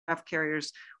aircraft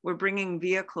carriers were bringing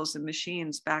vehicles and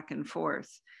machines back and forth.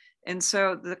 And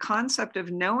so the concept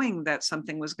of knowing that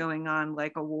something was going on,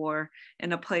 like a war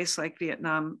in a place like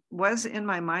Vietnam, was in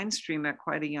my mind stream at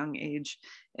quite a young age.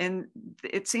 And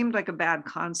it seemed like a bad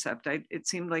concept. It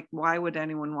seemed like, why would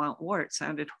anyone want war? It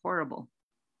sounded horrible.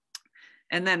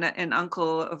 And then an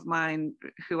uncle of mine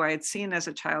who I had seen as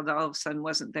a child all of a sudden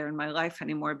wasn't there in my life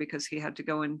anymore because he had to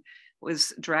go and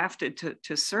was drafted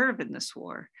to serve in this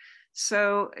war.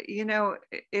 So, you know,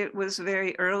 it was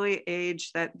very early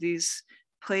age that these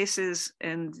places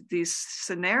and these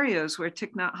scenarios where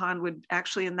Thich Nhat Hanh would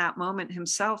actually in that moment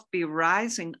himself be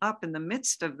rising up in the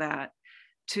midst of that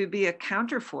to be a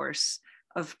counterforce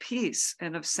of peace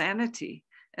and of sanity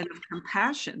and of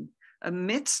compassion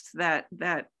amidst that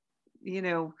you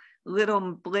know, little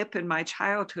blip in my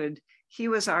childhood. He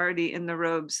was already in the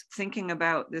robes thinking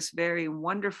about this very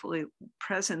wonderfully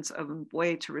presence of a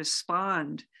way to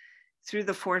respond through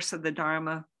the force of the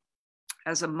Dharma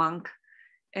as a monk,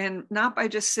 and not by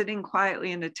just sitting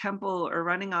quietly in a temple or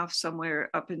running off somewhere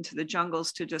up into the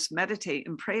jungles to just meditate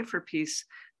and pray for peace,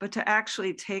 but to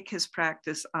actually take his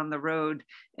practice on the road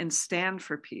and stand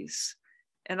for peace.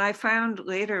 And I found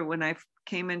later when I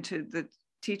came into the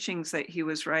teachings that he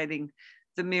was writing,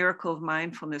 The Miracle of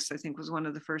Mindfulness, I think was one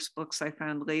of the first books I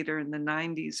found later in the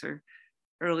 90s or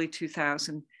early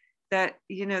 2000, that,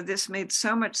 you know, this made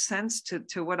so much sense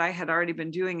to what I had already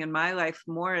been doing in my life,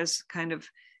 more as kind of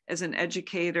as an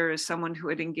educator, as someone who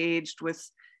had engaged with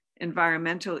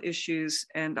environmental issues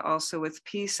and also with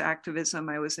peace activism.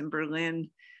 I was in Berlin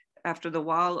after the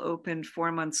wall opened.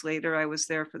 4 months later, I was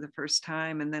there for the first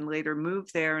time, and then later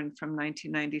moved there. And from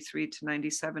 1993 to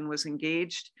 97 was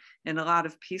engaged in a lot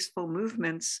of peaceful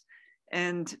movements.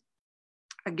 And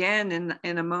again,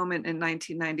 in a moment in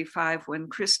 1995, when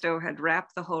Christo had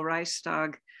wrapped the whole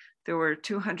Reichstag, there were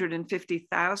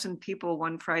 250,000 people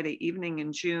one Friday evening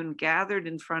in June gathered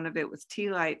in front of it with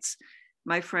tea lights.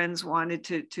 My friends wanted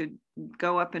to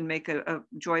go up and make a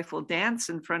joyful dance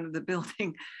in front of the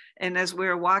building. And as we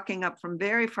were walking up from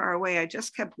very far away, I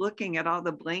just kept looking at all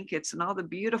the blankets and all the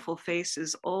beautiful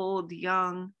faces, old,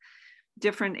 young,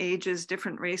 different ages,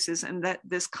 different races. And that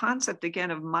this concept again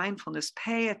of mindfulness,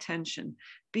 pay attention,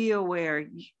 be aware,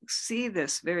 see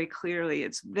this very clearly.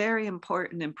 It's very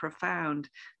important and profound,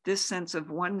 this sense of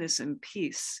oneness and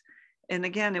peace. And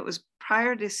again, it was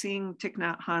prior to seeing Thich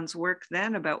Nhat Hanh's work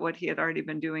then about what he had already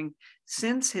been doing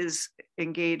since his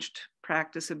engaged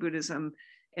practice of Buddhism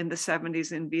in the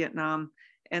 70s in Vietnam,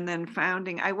 and then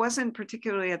founding. I wasn't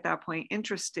particularly at that point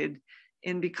interested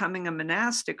in becoming a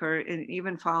monastic or in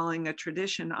even following a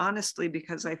tradition, honestly,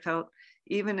 because I felt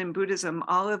even in Buddhism,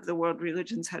 all of the world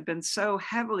religions had been so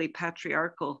heavily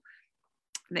patriarchal.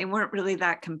 They weren't really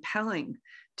that compelling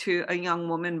to a young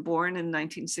woman born in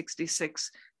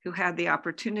 1966 who had the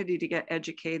opportunity to get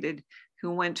educated,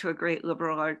 who went to a great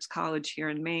liberal arts college here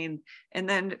in Maine, and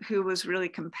then who was really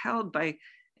compelled by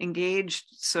engaged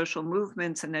social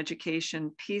movements and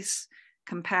education, peace,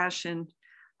 compassion.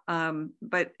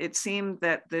 But it seemed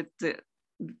that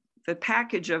the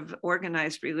package of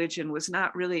organized religion was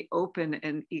not really open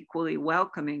and equally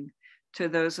welcoming to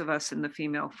those of us in the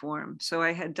female form. So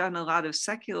I had done a lot of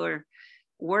secular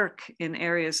work in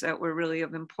areas that were really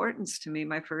of importance to me.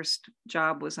 My first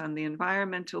job was on the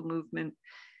environmental movement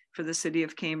for the city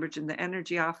of Cambridge in the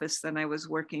energy office. Then I was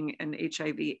working in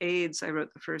HIV/AIDS. I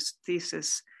wrote the first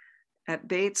thesis at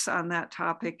Bates on that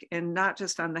topic, and not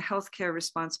just on the healthcare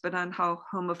response, but on how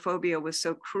homophobia was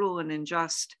so cruel and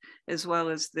unjust, as well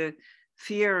as the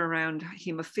fear around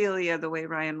hemophilia, the way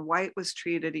Ryan White was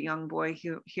treated, a young boy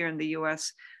here in the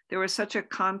US. There was such a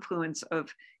confluence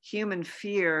of human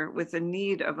fear with the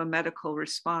need of a medical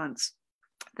response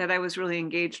that I was really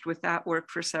engaged with that work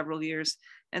for several years.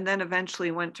 And then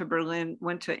eventually went to Berlin,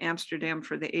 went to Amsterdam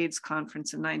for the AIDS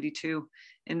conference in 92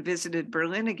 and visited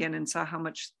Berlin again and saw how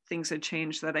much things had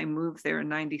changed, that I moved there in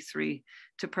 93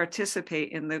 to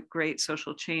participate in the great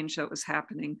social change that was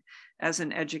happening as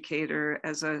an educator,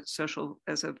 as a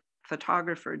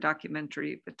photographer,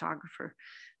 documentary photographer.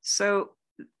 So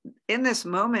in this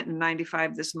moment in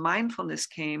 95, this mindfulness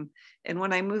came. And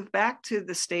when I moved back to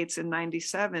the States in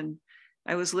 97,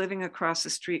 I was living across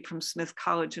the street from Smith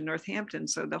College in Northampton.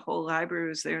 So the whole library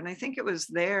was there. And I think it was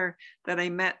there that I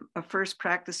met a first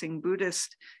practicing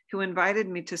Buddhist who invited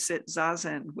me to sit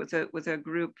Zazen with a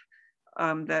group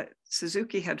that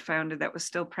Suzuki had founded that was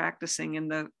still practicing in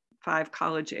the 5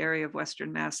 college area of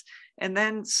Western Mass. And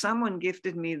then someone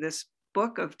gifted me this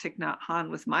book of Thich Nhat Hanh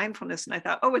with mindfulness. And I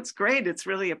thought, oh, it's great. It's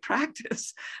really a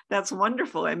practice. That's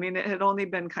wonderful. I mean, it had only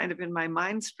been kind of in my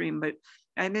mind stream, but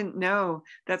I didn't know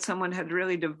that someone had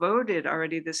really devoted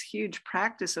already this huge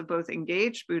practice of both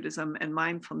engaged Buddhism and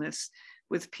mindfulness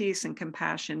with peace and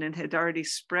compassion, and had already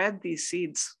spread these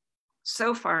seeds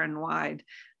so far and wide.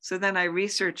 So then I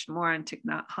researched more on Thich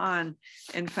Nhat Hanh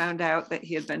and found out that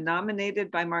he had been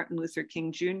nominated by Martin Luther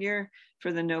King Jr.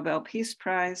 for the Nobel Peace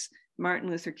Prize. Martin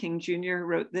Luther King Jr.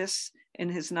 wrote this in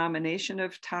his nomination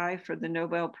of Thai for the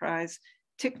Nobel Prize: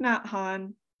 Thich Nhat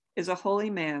Hanh is a holy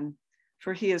man,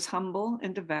 for he is humble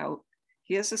and devout.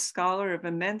 He is a scholar of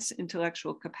immense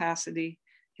intellectual capacity.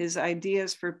 His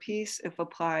ideas for peace, if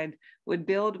applied, would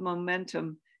build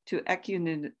momentum to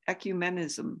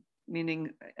ecumenism,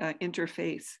 meaning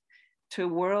interfaith, to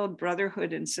world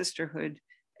brotherhood and sisterhood,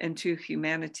 and to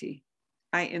humanity.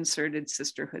 I inserted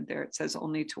sisterhood there. It says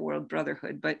only to world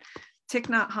brotherhood. But Thich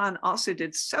Nhat Hanh also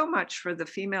did so much for the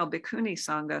female Bhikkhuni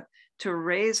Sangha to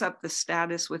raise up the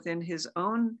status within his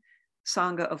own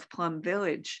Sangha of Plum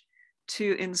Village,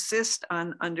 to insist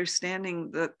on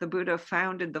understanding that the Buddha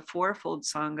founded the fourfold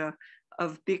Sangha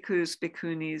of bhikkhus,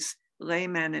 bhikkhunis,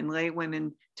 laymen, and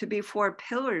laywomen to be four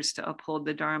pillars to uphold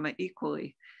the Dharma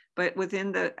equally. But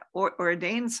within the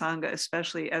ordained Sangha,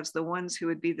 especially as the ones who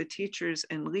would be the teachers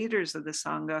and leaders of the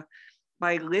Sangha,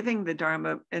 by living the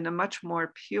Dharma in a much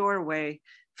more pure way,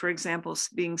 for example,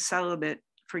 being celibate,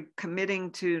 for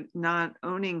committing to not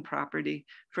owning property,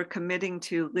 for committing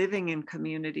to living in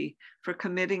community, for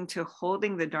committing to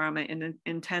holding the Dharma in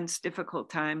intense, difficult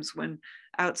times when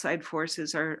outside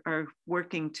forces are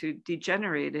working to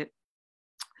degenerate it.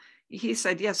 He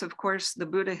said, yes, of course, the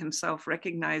Buddha himself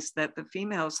recognized that the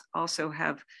females also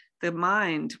have the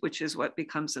mind, which is what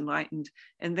becomes enlightened,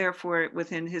 and therefore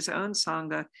within his own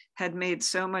Sangha had made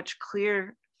so much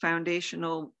clear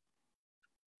foundational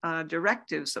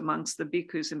directives amongst the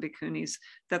bhikkhus and bhikkhunis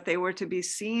that they were to be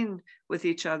seen with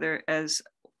each other as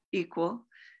equal,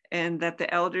 and that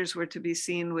the elders were to be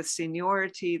seen with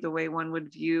seniority, the way one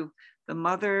would view the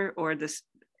mother, or this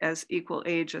as equal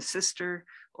age, a sister,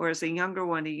 or as a younger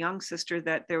one, a young sister,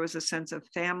 that there was a sense of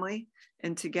family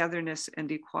and togetherness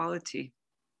and equality.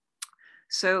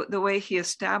 So the way he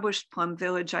established Plum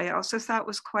Village, I also thought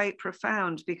was quite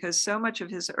profound, because so much of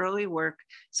his early work,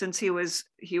 since he was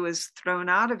thrown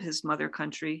out of his mother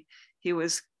country, he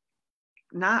was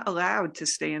not allowed to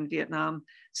stay in Vietnam.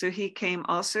 So he came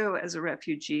also as a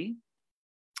refugee,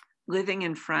 living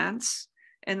in France,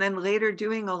 and then later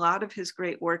doing a lot of his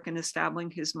great work in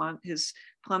establishing his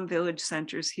Plum Village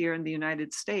centers here in the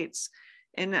United States.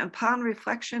 And upon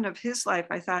reflection of his life,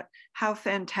 I thought, how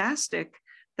fantastic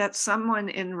that someone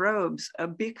in robes, a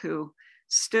bhikkhu,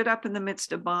 stood up in the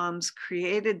midst of bombs,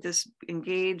 created this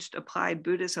engaged, applied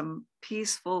Buddhism,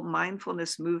 peaceful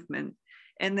mindfulness movement,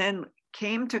 and then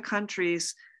came to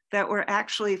countries that were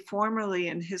actually formerly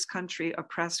in his country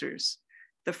oppressors.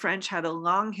 The French had a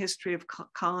long history of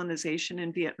colonization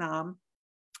in Vietnam.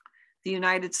 The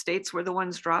United States were the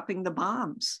ones dropping the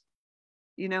bombs,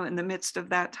 in the midst of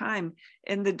that time.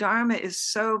 And the Dharma is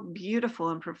so beautiful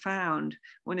and profound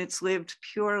when it's lived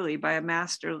purely by a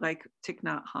master like Thich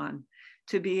Nhat Hanh,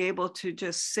 to be able to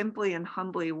just simply and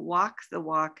humbly walk the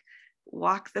walk,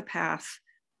 walk the path,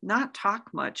 not talk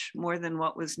much more than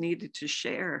what was needed to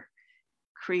share,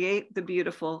 create the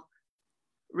beautiful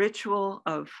ritual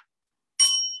of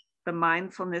the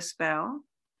mindfulness bell,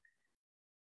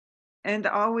 and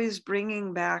always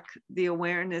bringing back the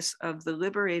awareness of the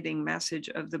liberating message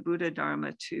of the Buddha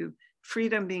Dharma to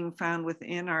freedom being found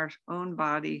within our own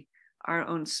body, our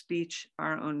own speech,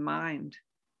 our own mind.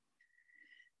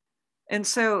 And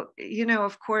so,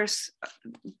 of course,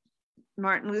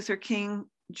 Martin Luther King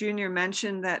Jr.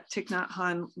 mentioned that Thich Nhat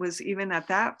Hanh was even at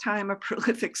that time a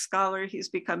prolific scholar. He's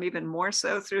become even more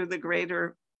so through the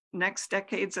greater next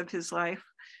decades of his life.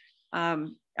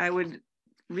 I would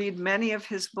read many of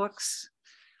his books: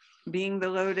 Being the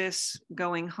Lotus,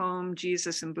 Going Home,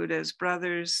 Jesus and Buddha as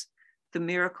Brothers, The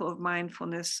Miracle of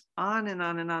Mindfulness, on and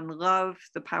on and on. Love,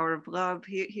 The Power of Love.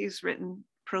 He's written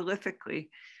prolifically.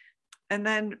 And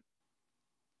then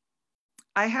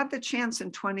I had the chance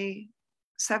in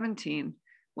 2017,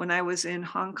 when I was in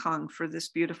Hong Kong for this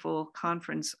beautiful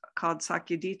conference called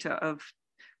Sakyadhita of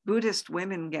Buddhist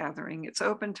women gathering. It's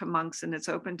open to monks and it's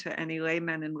open to any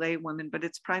laymen and laywomen, but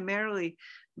it's primarily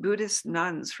Buddhist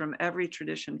nuns from every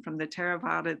tradition, from the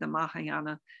Theravada, the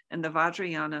Mahayana, and the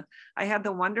Vajrayana. I had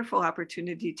the wonderful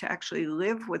opportunity to actually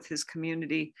live with his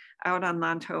community out on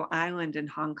Lantou Island in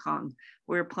Hong Kong,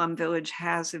 where Plum Village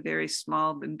has a very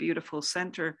small and beautiful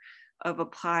center of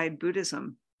applied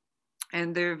Buddhism.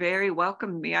 and they're very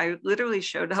welcomed me. I literally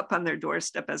showed up on their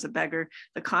doorstep as a beggar.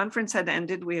 The conference had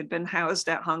ended. We had been housed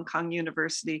at Hong Kong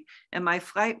University, and my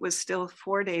flight was still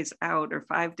 4 days out or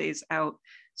 5 days out.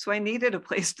 So I needed a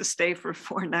place to stay for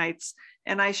 4 nights.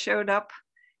 And I showed up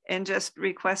and just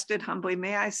requested humbly,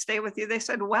 may I stay with you? They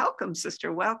said, welcome,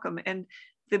 sister, welcome. And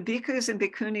the bhikkhus and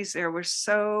bhikkhunis there were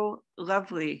so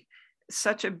lovely,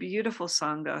 such a beautiful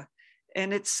Sangha.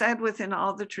 And it's said within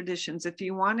all the traditions, if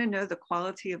you want to know the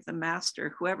quality of the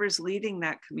master, whoever's leading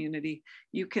that community,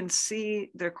 you can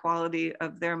see their quality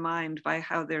of their mind by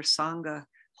how their Sangha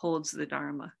holds the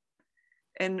Dharma.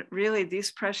 And really,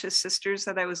 these precious sisters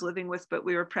that I was living with, but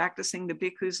we were practicing, the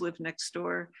bhikkhus lived next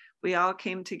door. We all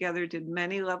came together, did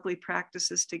many lovely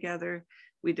practices together.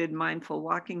 We did mindful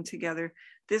walking together.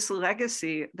 This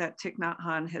legacy that Thich Nhat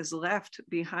Hanh has left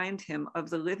behind him of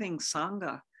the living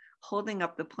Sangha, holding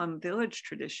up the Plum Village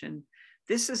tradition,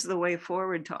 this is the way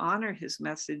forward to honor his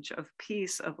message of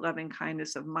peace, of loving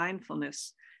kindness, of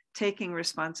mindfulness, taking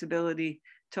responsibility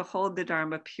to hold the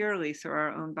Dharma purely through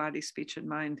our own body, speech, and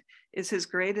mind is his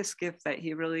greatest gift that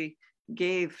he really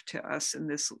gave to us in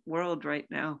this world right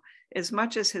now, as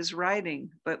much as his writing,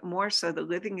 but more so the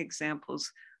living examples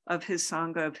of his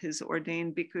Sangha, of his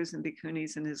ordained bhikkhus and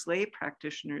bhikkhunis and his lay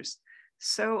practitioners,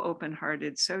 so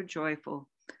open-hearted, so joyful,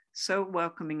 so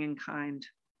welcoming and kind.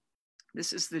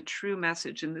 This is the true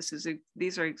message, and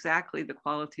these are exactly the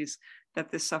qualities that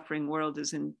the suffering world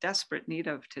is in desperate need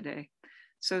of today.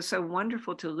 So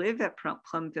wonderful to live at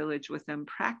Plum Village with them,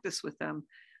 practice with them,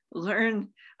 learn.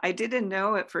 I didn't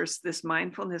know at first this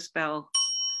mindfulness bell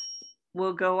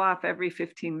will go off every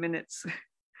 15 minutes.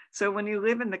 So when you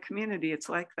live in the community, it's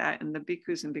like that, and the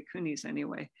bhikkhus and bhikkhunis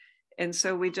anyway. And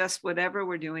so we just, whatever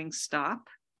we're doing, stop.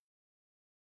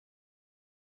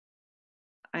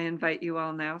 I invite you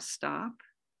all now, stop.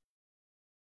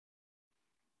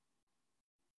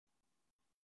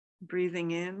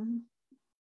 Breathing in,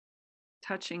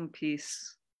 touching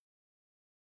peace.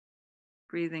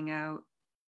 Breathing out,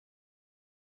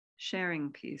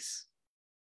 sharing peace.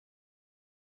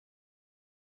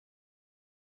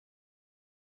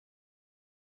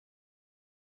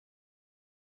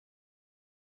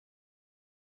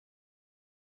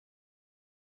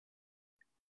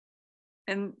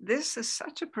 And this is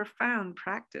such a profound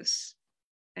practice.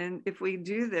 And if we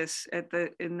do this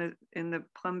in the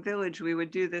Plum Village, we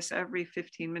would do this every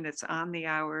 15 minutes on the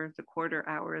hour, the quarter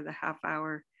hour, the half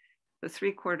hour, the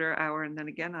 3/4 hour, and then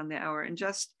again on the hour. And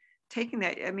just taking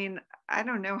that, I mean, I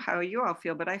don't know how you all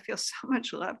feel, but I feel so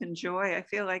much love and joy. I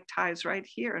feel like Ty's right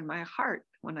here in my heart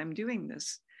when I'm doing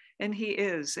this. And he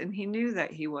is, and he knew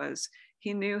that he was.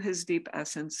 He knew his deep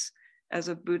essence as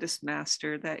a Buddhist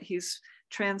master, that he's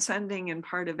transcending and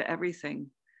part of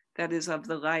everything that is of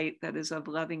the light, that is of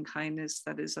loving kindness,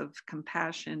 that is of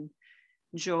compassion,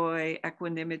 joy,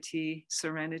 equanimity,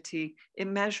 serenity,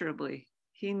 immeasurably.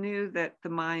 He knew that the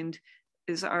mind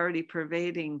is already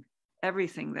pervading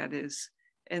everything that is.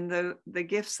 And the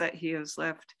gifts that he has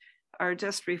left are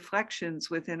just reflections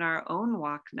within our own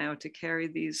walk now to carry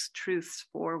these truths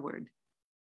forward.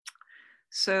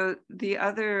 So the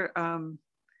other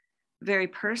very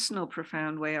personal,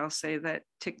 profound way I'll say that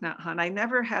Thich Nhat Hanh, I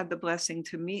never had the blessing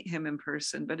to meet him in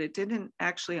person, but it didn't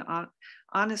actually,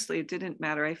 honestly, it didn't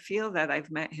matter. I feel that I've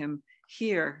met him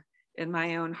here in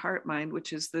my own heart mind,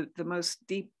 which is the most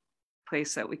deep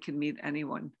place that we can meet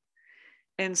anyone.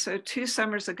 And so 2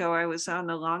 summers ago, I was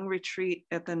on a long retreat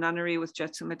at the nunnery with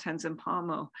Jetsuma Tenzin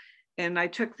Palmo, and I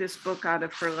took this book out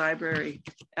of her library.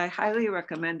 I highly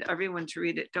recommend everyone to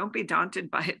read it. Don't be daunted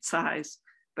by its size,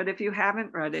 but if you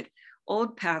haven't read it,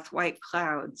 Old Path, White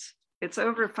Clouds. It's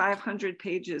over 500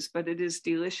 pages, but it is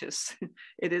delicious.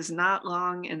 It is not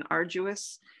long and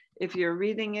arduous. If you're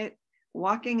reading it,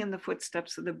 walking in the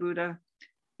footsteps of the Buddha,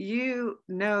 you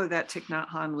know that Thich Nhat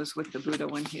Hanh was with the Buddha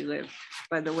when he lived,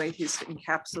 by the way he's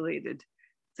encapsulated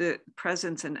the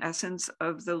presence and essence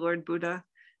of the Lord Buddha,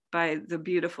 by the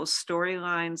beautiful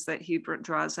storylines that he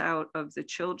draws out of the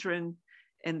children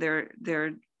and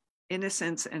their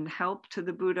innocence and help to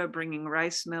the Buddha, bringing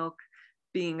rice milk,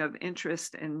 being of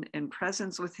interest and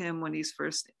presence with him when he's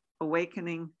first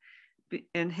awakening,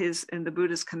 and the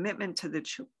Buddha's commitment to the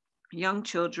young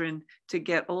children to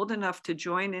get old enough to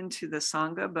join into the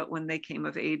Sangha, but when they came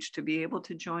of age to be able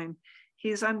to join.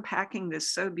 He's unpacking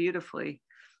this so beautifully.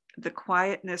 The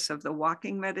quietness of the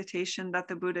walking meditation that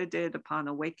the Buddha did upon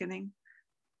awakening.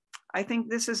 I think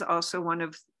this is also one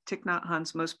of Thich Nhat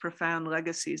Hanh's most profound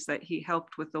legacies, that he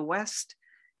helped with the West.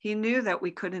 He knew that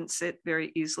we couldn't sit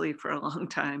very easily for a long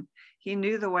time. He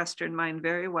knew the Western mind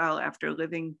very well after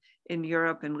living in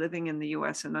Europe and living in the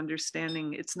US and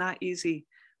understanding it's not easy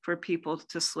for people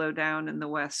to slow down in the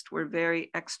West. We're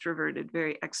very extroverted,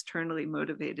 very externally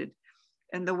motivated.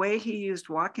 And the way he used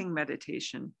walking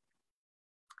meditation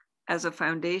as a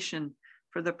foundation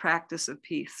for the practice of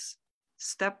peace,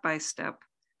 step by step,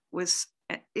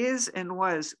 is and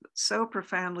was so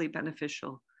profoundly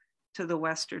beneficial to the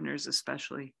Westerners,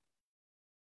 especially.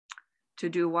 To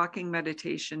do walking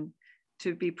meditation,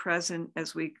 to be present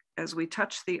as we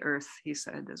touch the earth, he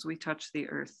said, as we touch the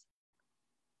earth.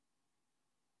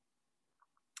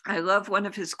 I love one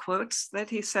of his quotes that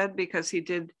he said, because he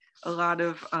did a lot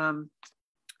of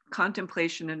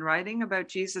contemplation and writing about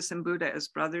Jesus and Buddha as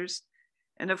brothers.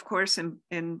 And of course,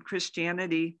 in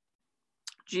Christianity,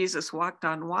 Jesus walked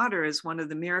on water as one of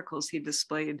the miracles he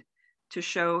displayed to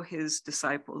show his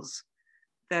disciples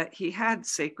that he had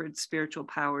sacred spiritual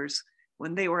powers.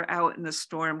 When they were out in a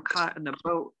storm, caught in a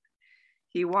boat,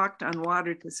 he walked on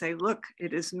water to say, look,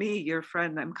 it is me, your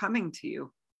friend, I'm coming to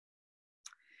you.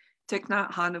 Thich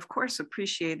Nhat Hanh, of course,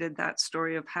 appreciated that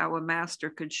story of how a master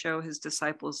could show his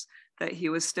disciples that he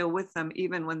was still with them,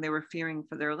 even when they were fearing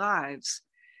for their lives.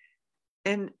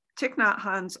 In Thich Nhat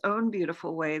Hanh's own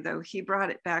beautiful way, though, he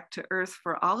brought it back to earth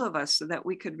for all of us so that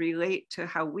we could relate to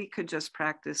how we could just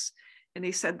practice. And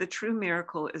he said, the true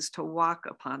miracle is to walk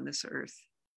upon this earth.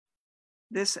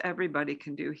 This everybody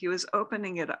can do. He was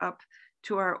opening it up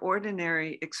to our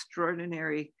ordinary,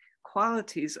 extraordinary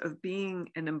qualities of being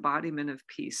an embodiment of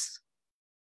peace.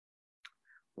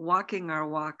 Walking our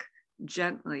walk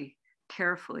gently,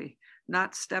 carefully,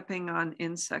 not stepping on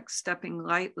insects, stepping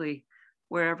lightly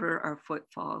wherever our foot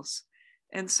falls.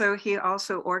 And so he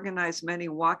also organized many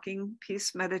walking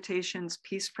peace meditations,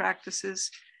 peace practices.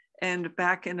 And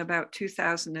back in about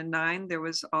 2009, there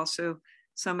was also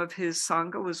some of his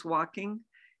Sangha was walking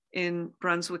in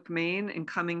Brunswick, Maine, and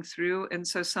coming through. And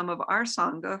so some of our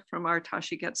Sangha from our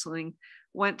Tashi Ling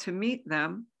went to meet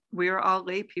them. We were all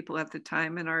lay people at the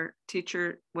time, and our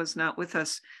teacher was not with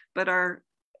us, but our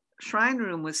shrine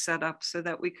room was set up so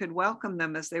that we could welcome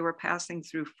them as they were passing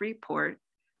through Freeport,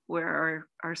 where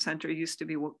our center used to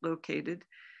be located,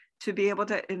 to be able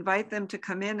to invite them to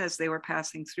come in as they were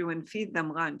passing through and feed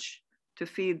them lunch, to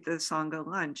feed the Sangha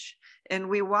lunch. And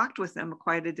we walked with them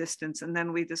quite a distance. And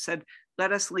then we just said,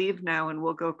 let us leave now and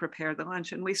we'll go prepare the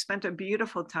lunch. And we spent a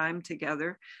beautiful time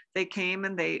together. They came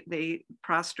and they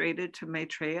prostrated to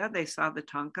Maitreya. They saw the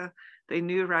Tanka. They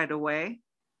knew right away.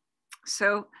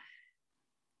 So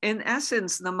in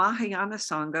essence, the Mahayana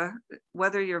Sangha,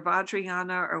 whether you're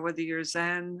Vajrayana or whether you're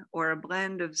Zen or a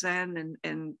blend of Zen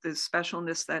and the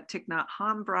specialness that Thich Nhat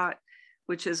Hanh brought,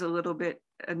 which is a little bit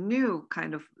a new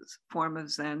kind of form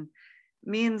of Zen,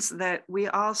 means that we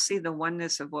all see the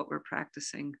oneness of what we're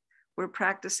practicing. We're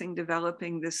practicing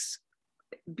developing this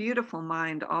beautiful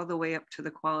mind all the way up to the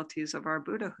qualities of our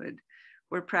Buddhahood.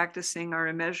 We're practicing our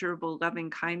immeasurable loving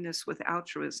kindness with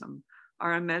altruism,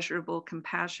 our immeasurable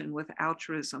compassion with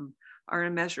altruism, our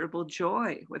immeasurable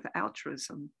joy with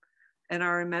altruism, and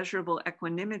our immeasurable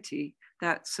equanimity,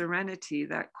 that serenity,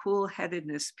 that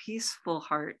cool-headedness, peaceful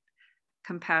heart,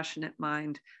 compassionate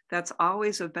mind. That's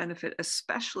always of benefit,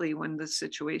 especially when the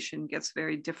situation gets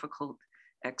very difficult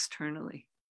externally.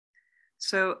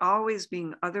 So always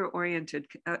being other-oriented.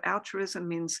 Altruism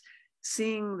means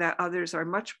seeing that others are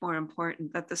much more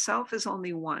important, that the self is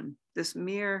only one. This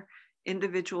mere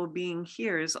individual being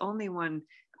here is only one.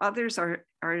 Others are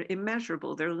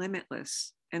immeasurable, they're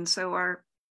limitless. And so our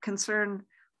concern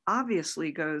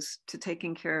obviously goes to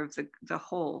taking care of the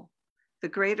whole. The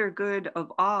greater good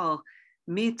of all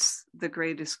meets the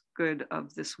greatest good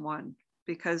of this one,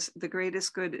 because the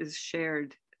greatest good is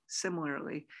shared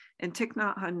similarly. And Thich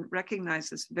Nhat Hanh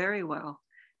recognized this very well.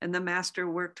 And the master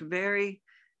worked very,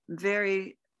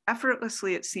 very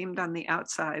effortlessly, it seemed on the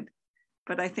outside,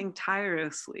 but I think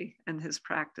tirelessly in his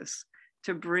practice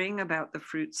to bring about the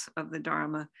fruits of the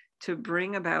Dharma, to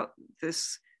bring about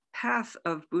this path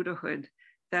of Buddhahood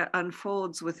that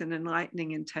unfolds with an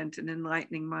enlightening intent, an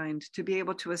enlightening mind, to be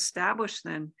able to establish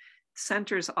then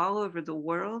centers all over the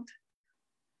world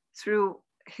through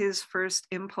his first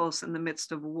impulse in the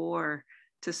midst of war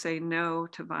to say no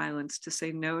to violence, to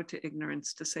say no to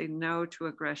ignorance, to say no to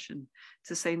aggression,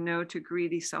 to say no to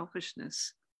greedy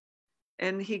selfishness.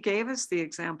 And he gave us the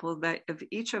example that if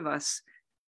each of us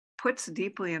puts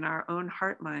deeply in our own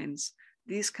heart minds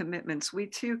these commitments, we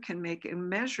too can make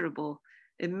immeasurable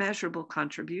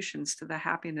contributions to the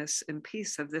happiness and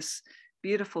peace of this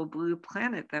beautiful blue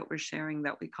planet that we're sharing,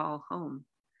 that we call home.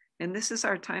 And this is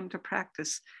our time to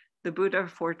practice. The Buddha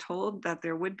foretold that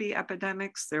there would be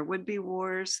epidemics, there would be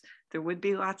wars, there would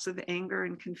be lots of anger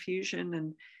and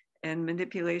confusion and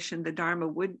manipulation. The Dharma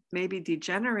would maybe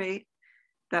degenerate,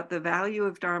 that the value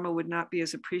of Dharma would not be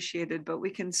as appreciated, but we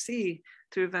can see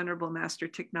through Venerable Master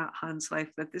Thich Nhat Hanh's life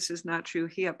that this is not true.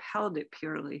 He upheld it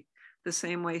purely, the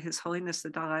same way His Holiness the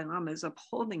Dalai Lama is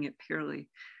upholding it purely.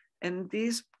 And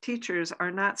these teachers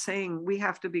are not saying we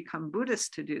have to become Buddhists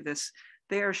to do this.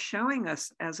 They are showing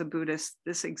us as a Buddhist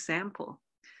this example.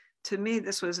 To me,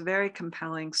 this was very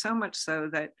compelling, so much so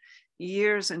that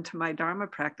years into my Dharma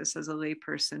practice as a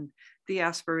layperson, the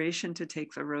aspiration to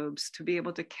take the robes, to be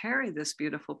able to carry this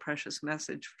beautiful, precious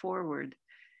message forward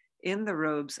in the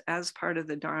robes as part of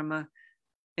the Dharma,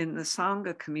 in the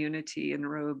Sangha community in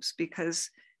robes, because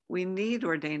we need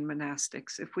ordained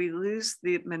monastics. If we lose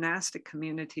the monastic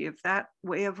community, if that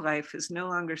way of life is no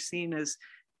longer seen as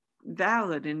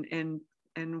valid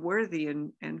and worthy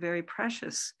and very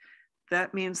precious,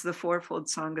 that means the fourfold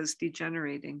Sangha is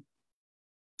degenerating.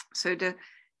 So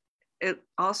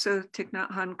also, Thich Nhat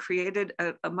Hanh created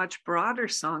a much broader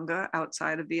Sangha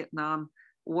outside of Vietnam,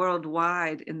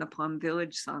 worldwide, in the Plum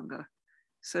Village Sangha.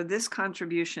 So this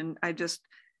contribution, I just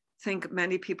think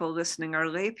many people listening are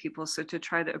lay people. So to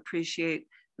try to appreciate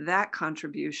that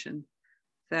contribution,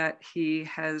 that he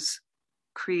has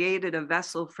created a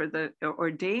vessel for the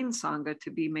ordained Sangha to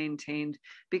be maintained,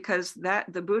 because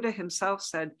that the Buddha himself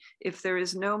said, if there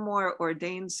is no more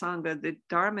ordained Sangha, the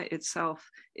Dharma itself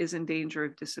is in danger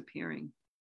of disappearing.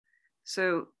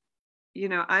 So, you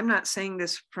know, I'm not saying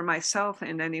this for myself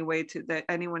in any way that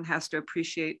anyone has to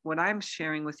appreciate what I'm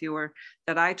sharing with you, or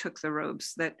that I took the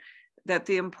robes, that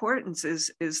the importance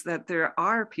is that there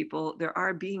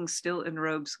are beings still in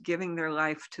robes giving their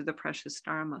life to the precious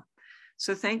Dharma.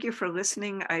 So thank you for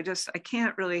listening. I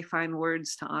can't really find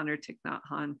words to honor Thich Nhat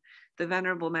Hanh. The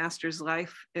Venerable Master's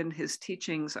life and his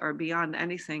teachings are beyond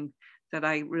anything that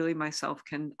I really myself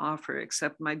can offer,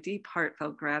 except my deep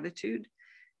heartfelt gratitude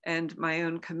and my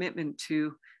own commitment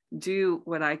to do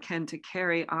what I can to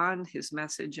carry on his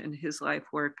message and his life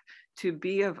work, to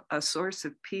be a source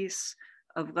of peace,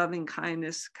 of loving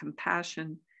kindness,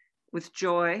 compassion, with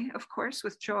joy, of course,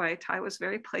 with joy. Thai was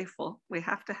very playful. We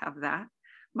have to have that.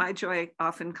 My joy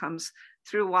often comes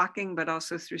through walking, but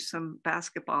also through some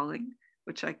basketballing,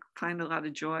 which I find a lot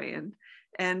of joy in,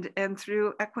 and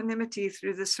through equanimity,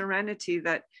 through the serenity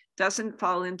that doesn't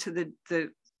fall into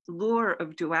the lure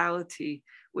of duality,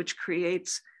 which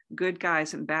creates good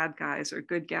guys and bad guys, or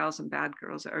good gals and bad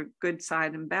girls, or good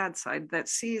side and bad side, that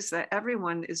sees that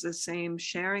everyone is the same,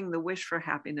 sharing the wish for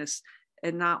happiness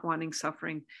and not wanting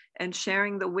suffering, and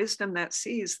sharing the wisdom that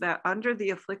sees that under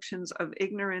the afflictions of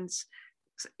ignorance,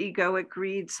 egoic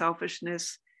greed,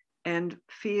 selfishness, and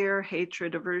fear,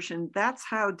 hatred, aversion, that's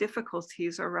how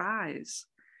difficulties arise.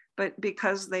 But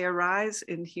because they arise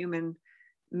in human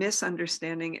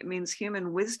misunderstanding, it means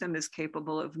human wisdom is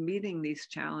capable of meeting these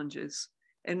challenges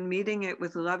and meeting it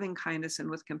with loving kindness and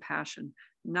with compassion,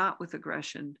 not with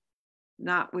aggression,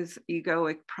 not with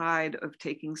egoic pride of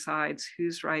taking sides,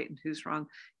 who's right and who's wrong.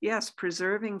 Yes,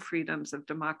 preserving freedoms of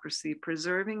democracy,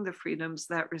 preserving the freedoms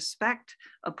that respect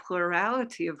a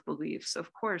plurality of beliefs.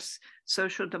 Of course,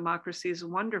 social democracy is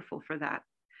wonderful for that.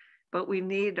 But we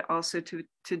need also to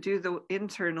do the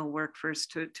internal work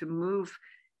first, to move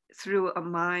through a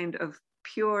mind of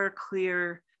pure,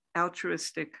 clear,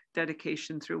 altruistic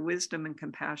dedication through wisdom and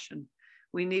compassion.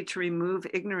 We need to remove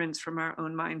ignorance from our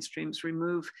own mind streams,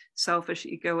 remove selfish,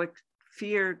 egoic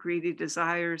fear, greedy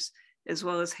desires, as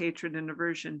well as hatred and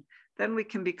aversion. Then we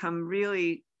can become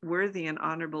really worthy and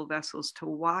honorable vessels to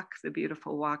walk the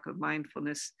beautiful walk of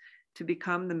mindfulness, to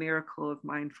become the miracle of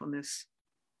mindfulness,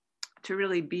 to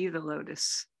really be the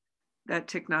lotus that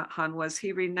Thich Nhat Hanh was.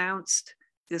 He renounced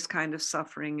this kind of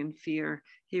suffering and fear.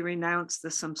 He renounced the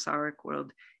samsaric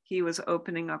world. He was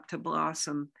opening up to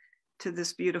blossom to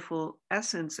this beautiful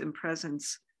essence and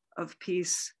presence of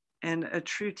peace, and a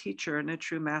true teacher and a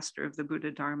true master of the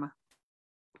Buddha Dharma.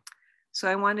 So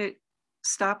I want to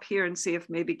stop here and see if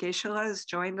maybe Geshe-la has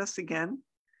joined us again.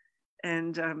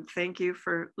 And thank you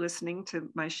for listening to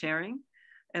my sharing,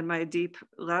 and my deep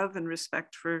love and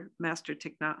respect for Master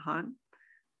Thich Nhat Hanh.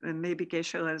 And maybe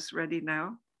Geshe-la is ready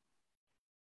now.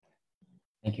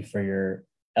 Thank you for your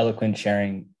eloquent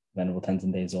sharing, Venerable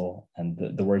Tenzin Dasel, and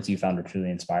the words you found were truly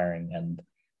inspiring. And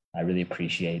I really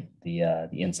appreciate the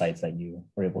insights that you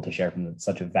were able to share from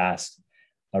such a vast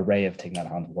array of Thich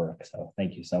Nhat Hanh's work. So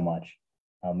thank you so much.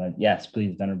 And yes,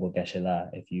 please, Venerable Geshe-la,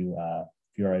 if you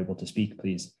are able to speak,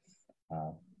 please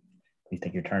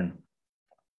take your turn.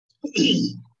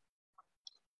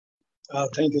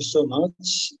 Thank you so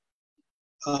much,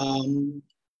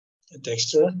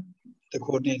 Dexter, the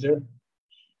coordinator.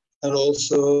 And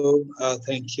also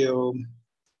thank you,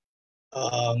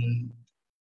 Tenzin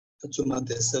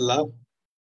Dasel,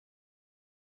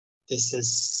 This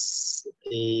is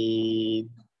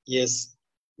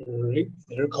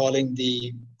recalling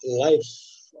the life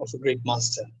of a great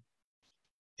master.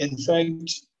 In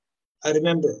fact, I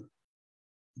remember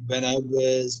when I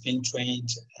was being trained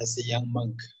as a young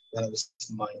monk, when I was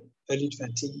in my early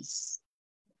 20s,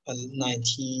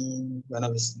 when I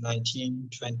was 19,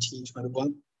 20,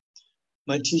 21,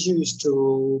 my teacher used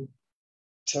to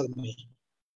tell me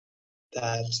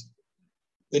that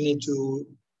we need to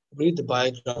read the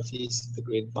biographies of the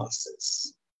great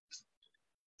masters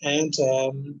and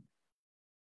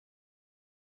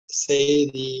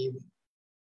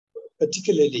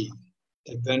particularly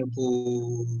the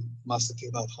Venerable Master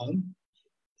Thich Nhat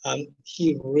Hanh.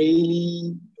 He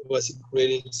really was a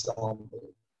great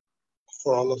example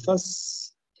for all of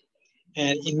us,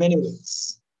 and in many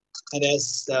ways. And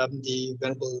as the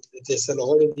Venerable Dasel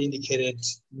already indicated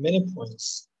many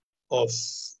points of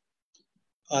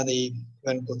the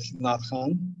Venerable Thich Nhat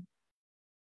Hanh,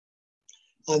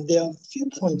 and there are a few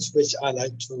points which I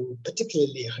like to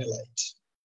particularly highlight,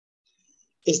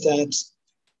 is that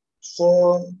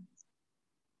for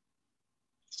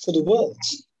the world,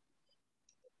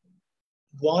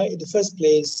 why in the first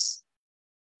place,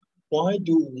 why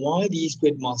these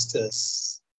great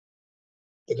masters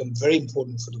become very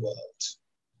important for the world?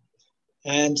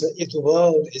 And if the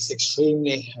world is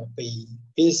extremely happy,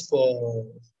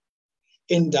 peaceful,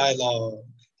 in dialogue,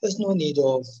 there's no need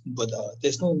of Buddha,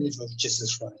 there's no need of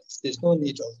Jesus Christ, there's no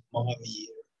need of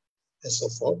Mahavir, and so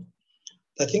forth.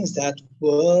 The thing is that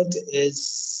world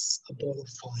is a ball of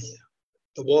fire.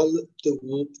 The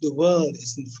world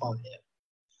is in fire.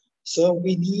 So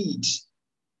we need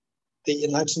the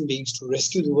enlightened beings to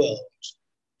rescue the world.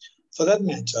 For that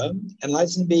matter,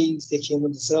 enlightened beings, they came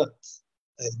on this earth,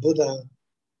 like Buddha,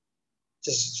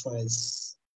 Jesus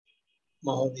Christ,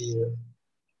 Mahavir,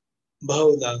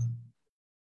 Bahula,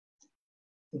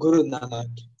 Guru Nanak,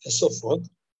 and so forth.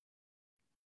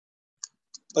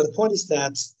 But the point is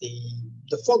that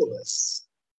the followers,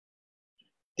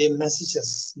 their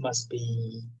messages must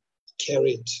be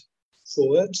carried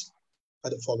forward by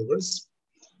the followers.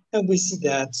 And we see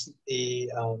that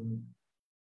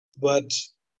what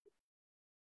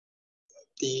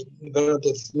the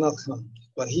Venerable Thich Nhat Hanh,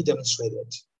 what he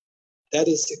demonstrated, that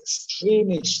is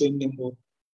extremely, extremely important,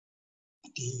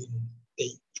 the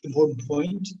important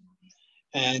point.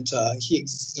 And he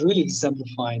really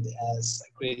exemplified as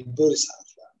a great Bodhisattva.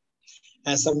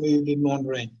 And some of you will be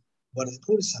wondering, what is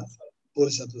Bodhisattva?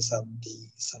 Bodhisattvas are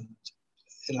some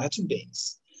enlightened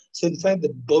beings. So in fact,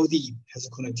 the Bodhi has a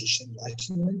connotation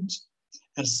enlightenment,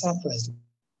 and Sattva has a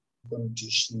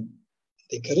connotation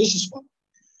the courageous one.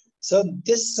 So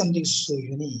this is something so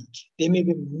unique. There may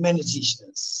be many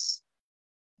teachers,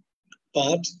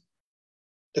 but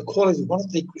the quality, one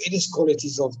of the greatest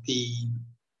qualities of the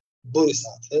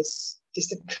Bodhisattvas is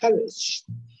the courage.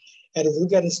 And if we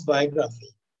look at his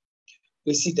biography,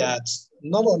 we see that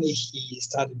not only he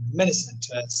started many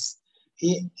centers,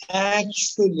 he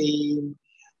actually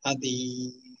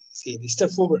the step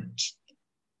forward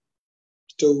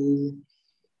to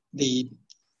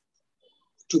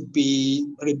be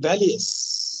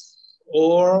rebellious,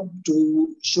 or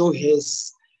to show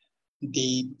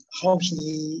how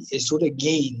he is sort of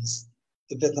against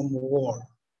the Vietnam War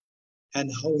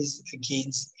and how he's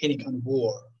against any kind of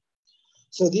war.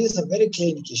 So these are very clear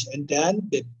indications, and then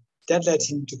that led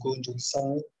him to go into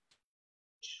exile.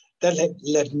 That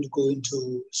led him to go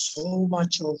into so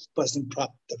much of personal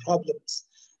the problems.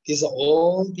 These are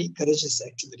all the courageous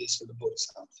activities for the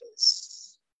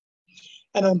Bodhisattvas.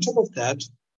 And on top of that,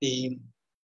 we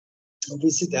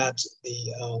see that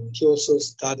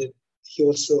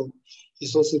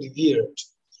he's also revered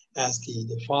as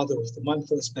the father of the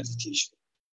mindfulness meditation.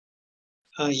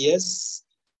 Yes,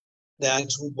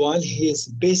 that while his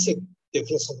basic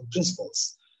philosophical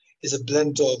principles is a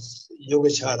blend of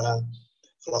Yogacara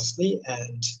philosophy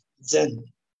and Zen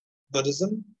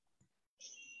Buddhism,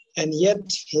 and yet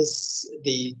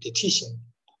the teaching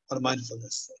on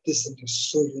mindfulness is something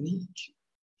so unique.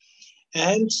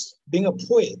 And being a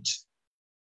poet,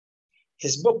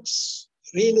 his books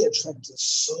really attracted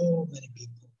so many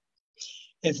people.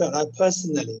 In fact, I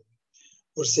personally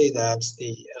would say that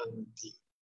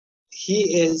he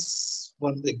is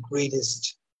one of the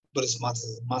greatest Buddhist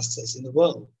masters in the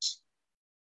world,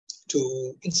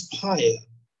 to inspire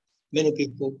many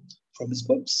people from his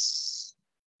books.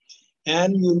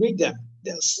 And you read them,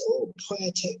 they're so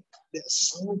poetic, they're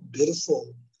so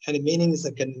beautiful, and the meanings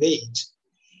are conveyed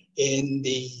in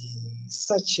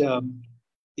such a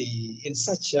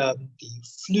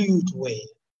fluid way,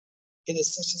 in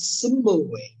such a simple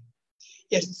way,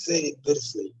 yet very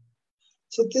beautifully.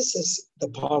 So this is the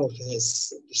part of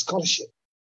his scholarship,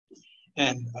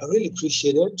 and I really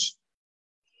appreciate it.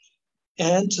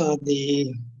 And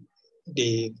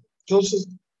he also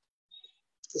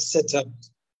set up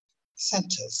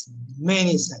centers,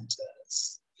 many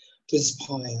centers, to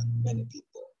inspire many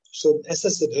people. So as I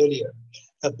said earlier,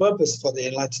 a purpose for the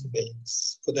enlightened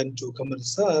beings, for them to come on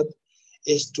this earth,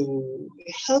 is to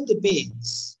help the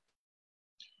beings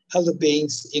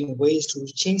in ways to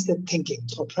change their thinking,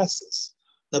 thought process.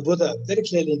 The Buddha very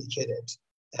clearly indicated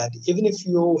that even if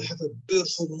you have a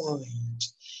beautiful mind,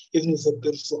 even if you have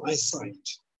beautiful eyesight,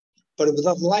 but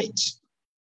without light,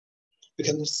 you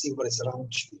cannot see what is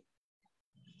around you.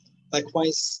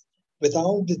 Likewise,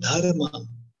 without the Dharma,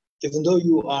 even though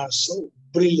you are so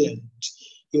brilliant,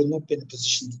 you will not be in a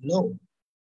position to know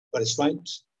what is right,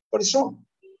 what is wrong.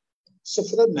 So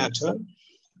for that matter,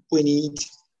 we need,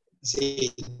 say,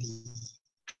 the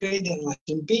great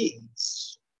enlightened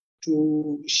beings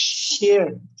to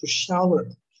shower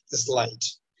this light.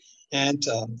 And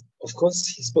of course,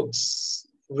 his books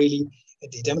really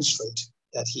they demonstrate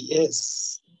that he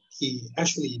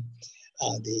actually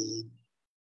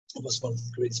was one of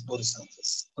the greatest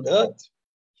bodhisattvas on the earth.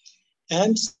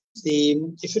 And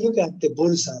if you look at the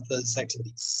bodhisattva's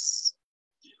activities,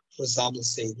 for example,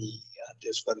 say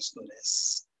there's what is known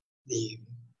as the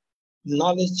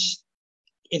knowledge,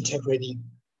 integrity,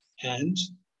 and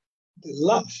the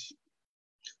love.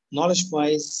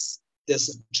 Knowledge-wise, there's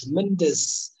a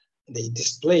tremendous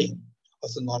display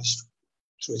of the knowledge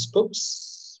through his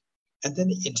books, and then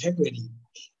the integrity,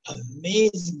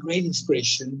 amazing, great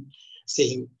inspiration.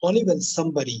 Say only when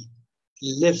somebody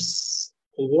lives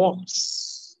or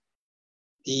walks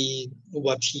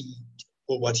what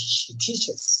he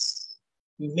teaches,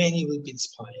 many will be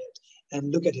inspired.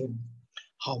 And look at him,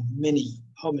 how many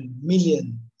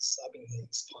millions are being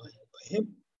inspired by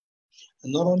him.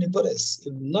 And not only Buddhists,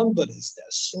 even non-Buddhists, they're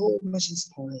so much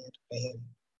inspired by him.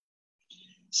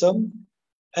 So,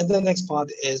 and the next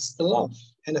part is the love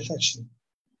and affection.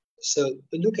 So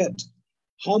we look at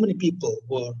how many people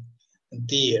were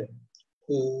there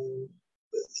who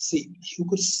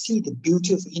could see the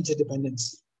beauty of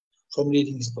interdependency from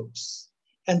reading his books,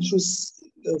 and through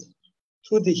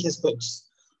his books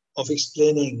of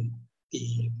explaining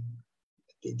the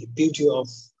beauty of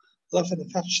love and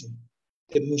affection,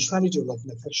 the mutuality of love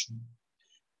and affection.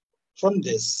 From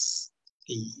this,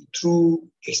 through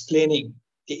explaining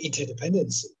the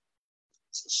interdependency,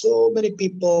 so many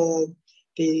people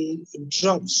they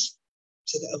dropped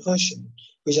to the aversion,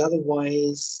 which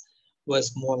otherwise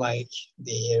was more like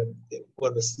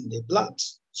what was in their blood.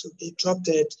 So they dropped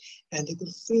it, and they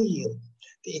could feel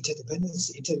the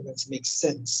interdependency. Interdependency makes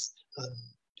sense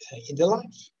in their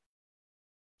life.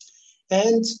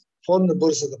 And from the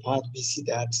Buddhist part, we see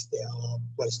that there are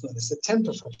what is known as the 10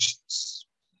 perfections,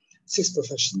 6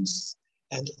 perfections,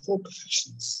 and 4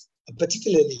 perfections,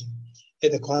 particularly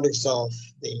in the context of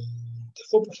the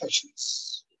 4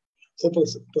 perfections. 4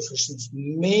 perfections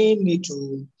mainly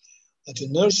to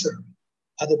nurture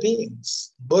other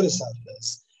beings,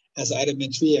 bodhisattvas, as Ida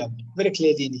Maitreya very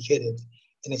clearly indicated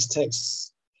in his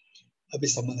text,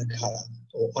 Abhisamanakara,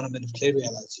 or Ornament of Clear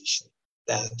Realization,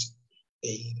 that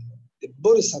the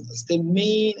bodhisattvas, their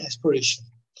main aspiration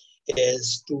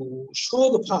is to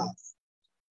show the path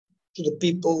to the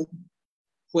people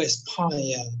who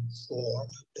aspire for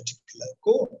a particular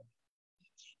goal.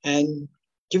 And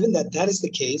given that that is the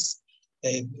case,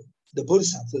 the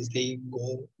bodhisattvas,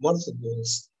 one of the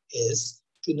goals is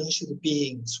to nurture the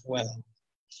beings well.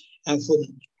 And for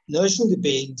nurturing the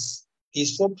beings,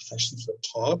 these 4 perfections were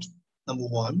taught. Number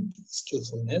 1,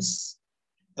 skillfulness.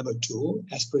 Number 2,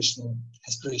 aspirational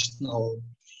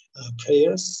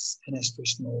prayers and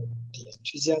aspirational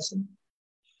enthusiasm.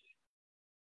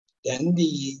 Then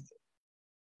the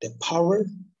power,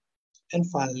 and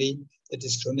finally the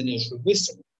discriminatory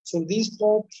wisdom. So these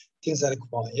 4 things are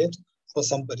required for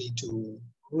somebody to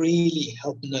really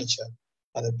help nurture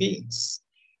other beings.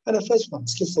 And the first one,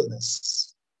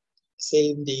 skillfulness.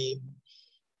 Saying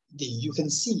you can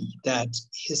see that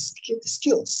his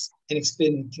skills in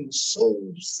explaining things so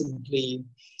simply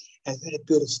and very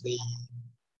beautifully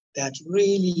that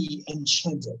really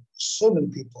enchanted so many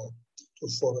people to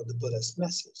follow the Buddha's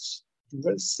message in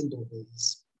very simple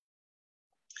ways.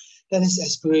 Then his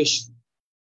aspiration.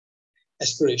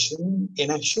 Aspiration in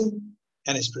action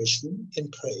and aspiration in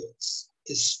prayers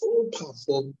is so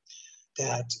powerful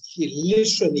that he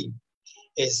literally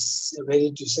is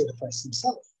ready to sacrifice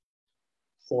himself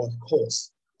for the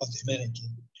cause of humanity,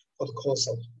 for the cause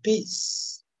of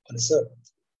peace on this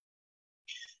earth.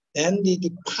 And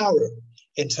the power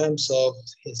in terms of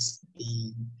his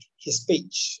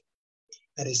speech,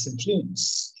 and his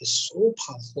influence is so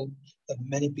powerful that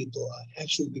many people are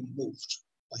actually being moved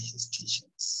by his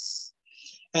teachings.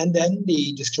 And then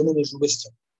the discriminative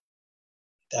wisdom,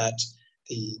 that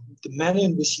the manner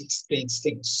in which he explains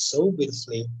things so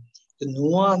beautifully, the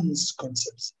nuanced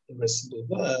concepts in very simple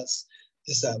words,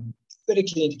 is a very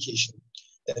clear indication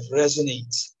that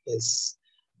resonates is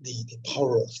the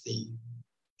power of the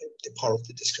power of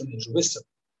the discriminative wisdom.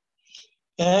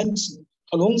 And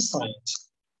alongside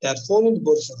that, following the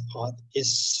Bodhisattva path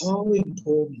is so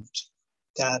important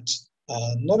that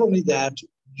not only that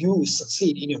you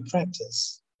succeed in your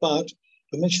practice, but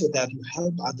to make sure that you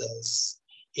help others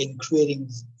in creating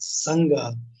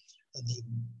Sangha,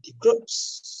 the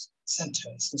groups,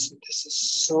 centers. And so this is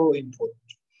so important.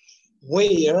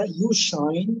 Where you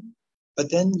shine, but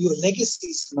then your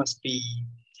legacies must be,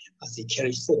 as they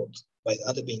carry forth by the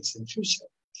other beings in the future.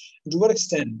 And to what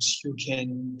extent you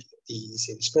can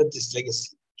spread this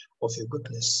legacy of your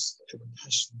goodness, of your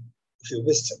compassion, of your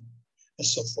wisdom, and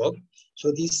so forth.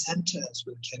 So these centers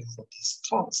will carry forth this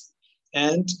task.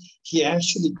 And he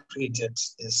actually created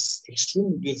this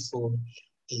extremely beautiful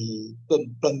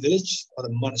plum village or a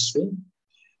monastery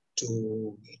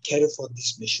to carry forth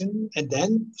this mission. And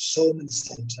then so many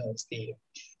centers there.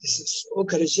 This is so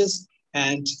courageous.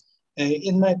 And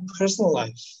in my personal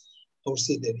life, I would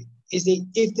say that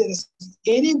if there is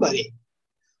anybody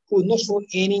who not for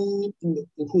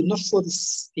the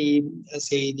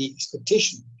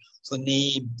expectation for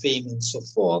name, fame, and so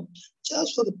forth,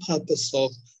 just for the purpose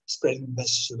of spreading the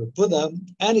message of the Buddha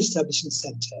and establishing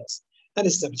centers and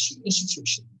establishing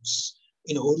institutions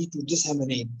in order to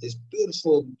disseminate this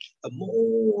beautiful,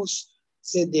 most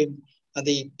the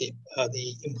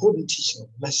important teaching of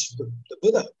the message of the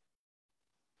Buddha,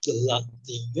 the love,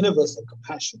 the universal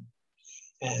compassion,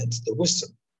 and the wisdom.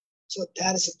 So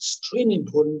that is extremely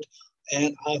important,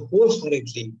 and I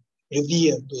wholeheartedly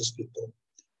revere those people.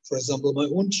 For example, my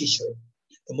own teacher,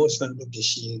 the most venerable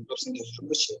Geshe Dorji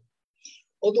Damdul,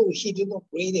 although he did not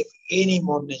really have any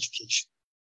modern education,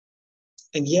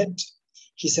 and yet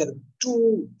he set up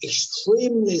two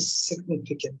extremely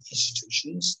significant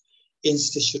institutions: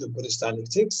 Institute of Buddhist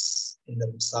Dialectics in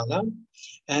Dharamsala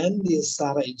and the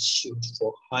Sara Institute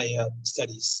for Higher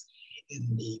Studies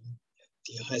in the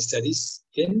higher studies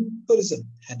in Buddhism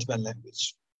and Tibetan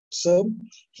language. So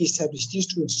he established these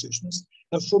two institutions,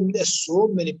 and from there so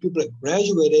many people have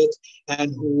graduated,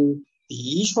 and who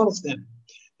each one of them,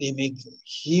 they make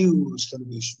huge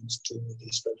contributions to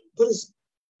the spread of Buddhism,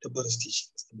 the Buddhist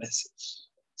teachings, the message.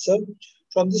 So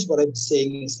from this, what I'm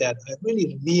saying is that I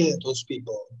really revere those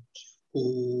people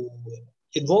who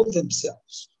involve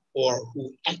themselves or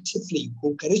who actively,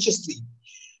 who courageously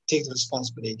take the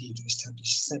responsibility to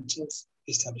establish centers,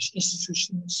 establish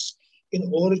institutions, in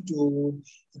order to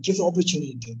give the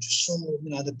opportunity to so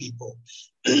many other people.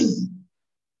 In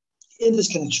this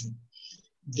connection,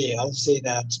 I would say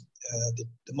that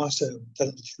the master,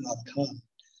 Thich Nhat Hanh,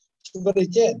 so what he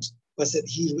did was that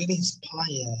he really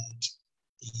inspired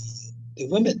the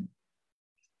women,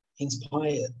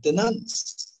 inspired the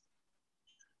nuns.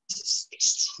 This is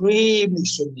extremely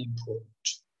important.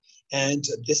 And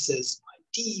this is my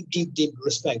deep, deep, deep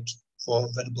respect for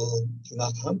Venerable Thich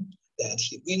Nhat Hanh, that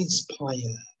he really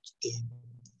inspired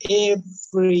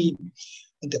every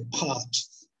part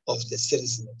of the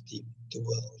citizen of the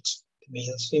world, the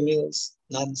males, females,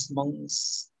 nuns,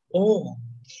 monks, all,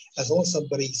 as long as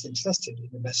somebody is interested in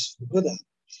the message of the Buddha,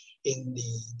 in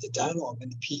the dialogue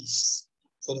and the peace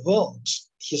for the world,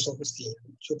 he's always there.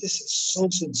 So this is so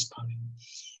inspiring.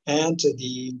 And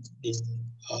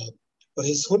what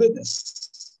His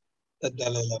Holiness, the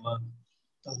Dalai Lama,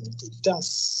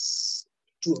 does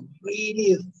to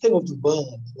really think of the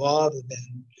world rather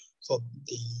than for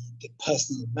the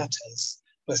personal matters,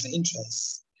 personal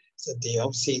interests. So they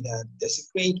all say that there's a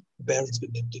great balance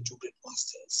between the two great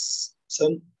masters.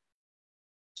 So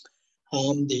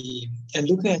and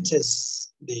looking at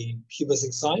he was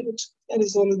exiled, and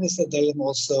His Holiness the Dalai Lama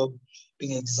also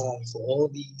being exiled for all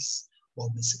these more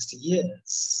than 60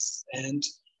 years, and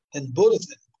both of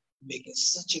them making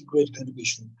such a great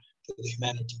contribution to the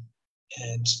humanity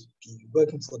and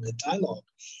working for the dialogue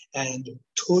and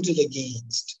totally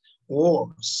against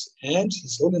wars. And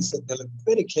His Holiness the Dalai Lama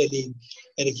very clearly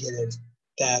indicated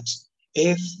that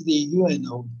if the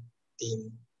UNO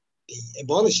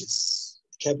abolishes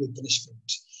capital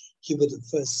punishment, he was the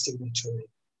first signatory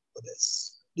for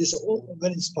this. This is all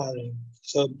very inspiring.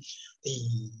 So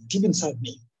deep inside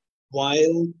me,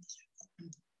 while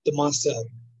the master,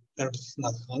 Thich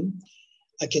Nhat Hanh,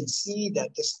 I can see that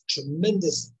there's a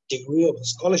tremendous degree of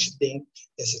scholarship there.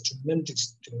 There's a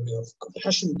tremendous degree of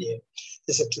compassion there.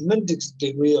 There's a tremendous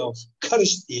degree of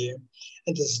courage there.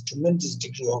 And there's a tremendous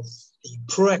degree of the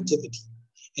proactivity,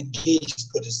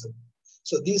 engaged Buddhism.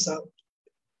 So these are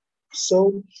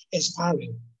so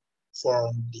inspiring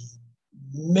for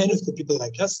many of the people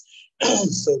like us.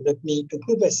 So let me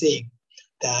conclude by saying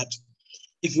that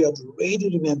if you are ready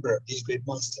to remember these great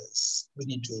masters, we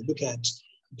need to look at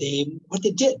what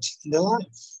they did in their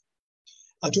life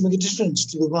to make a difference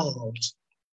to the world,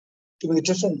 to make a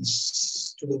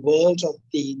difference to the world of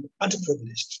the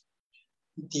underprivileged,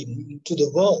 to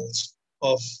the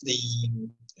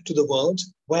world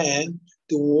where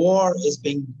the war is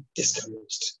being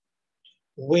discouraged,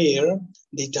 where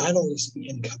the dialogue is being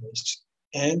encouraged,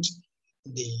 and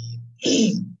the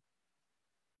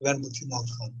Venerable Thich Nhat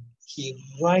Hanh, he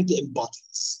rightly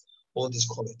embodies all these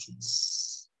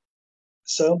qualities.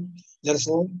 So let us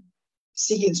all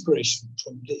seek inspiration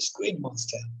from this great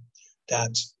master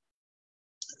that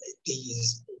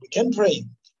we can pray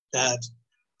that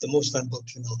the most Venerable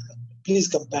Thich Nhat Hanh, please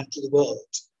come back to the world.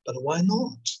 But why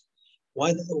not?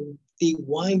 Why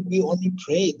we only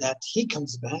pray that he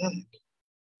comes back?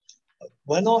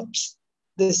 Why not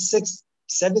the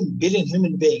 6-7 billion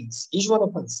human beings, each one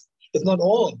of us, if not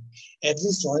all, at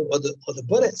least one, or the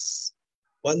Buddhists,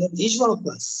 why not each one of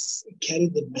us carry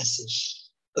the message,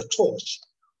 the torch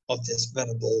of this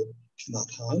Venerable Thich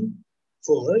Nhat Hanh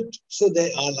forward, so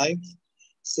they are like,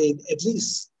 say, at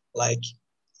least like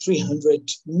 300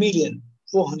 million,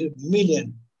 400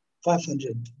 million,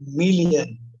 500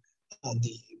 million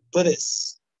the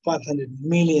Buddhists, 500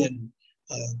 million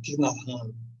Thich Nhat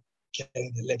Hanh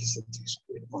carrying the legacy of this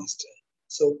great master.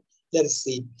 So let us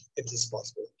see if this is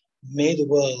possible. May the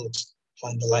world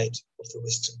find the light of the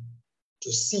wisdom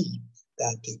to see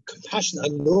that the compassion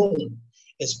alone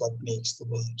is what makes the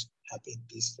world happy and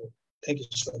peaceful. Thank you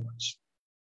so much.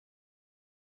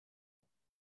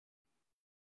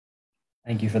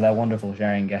 Thank you for that wonderful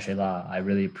sharing, Geshe La. I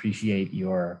really appreciate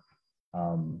your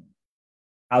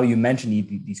how you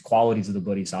mentioned these qualities of the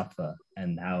Bodhisattva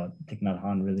and how Thich Nhat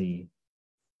Hanh really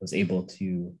was able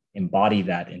to embody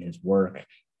that in his work,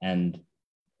 and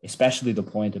especially the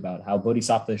point about how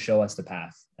Bodhisattvas show us the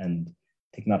path. And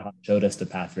Thich Nhat Hanh showed us the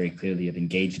path very clearly of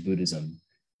engaged Buddhism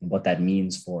and what that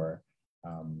means for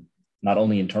not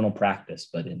only internal practice,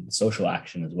 but in social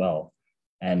action as well.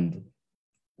 And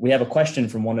we have a question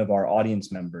from one of our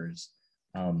audience members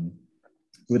who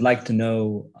would like to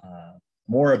know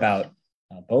more about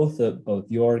both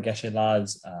your, Geshe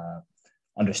La's,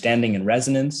 understanding and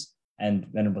resonance, and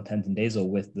Venerable Tenzin Dasel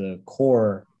with the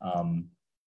core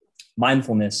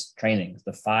mindfulness trainings,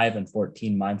 the 5 and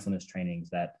 14 mindfulness trainings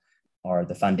that are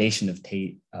the foundation of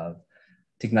Thich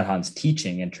Nhat Hanh's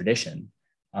teaching and tradition,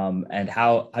 and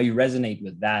how you resonate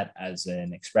with that as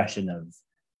an expression of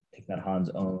Thich Nhat Hanh's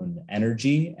own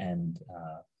energy, and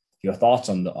your thoughts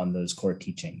on those core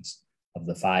teachings of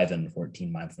the 5 and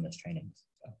 14 mindfulness trainings.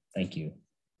 So, thank you.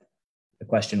 The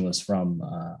question was from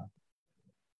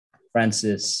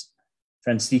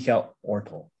Francisca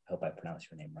Ortel. I hope I pronounced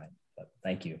your name right, but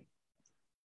thank you.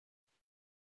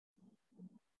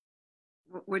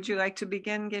 Would you like to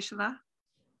begin, Geshe La?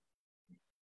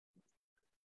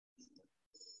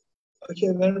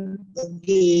 Okay, well,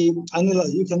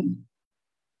 Anila, you can.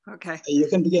 Okay. You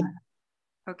can begin.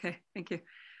 Okay, thank you.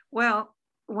 Well,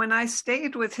 when I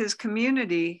stayed with his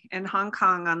community in Hong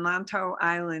Kong on Lantau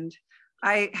Island,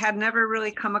 I had never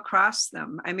really come across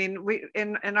them. I mean, we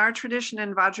in our tradition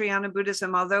in Vajrayana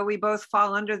Buddhism, although we both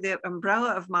fall under the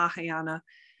umbrella of Mahayana,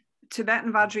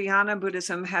 Tibetan Vajrayana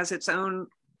Buddhism has its own,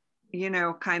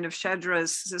 kind of Shedras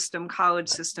system, college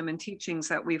system, and teachings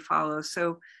that we follow.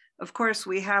 So, of course,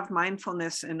 we have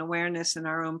mindfulness and awareness in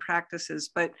our own practices.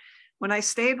 But when I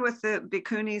stayed with the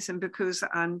bhikkhunis and bhikkhus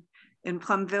in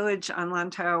Plum Village on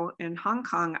Lantau in Hong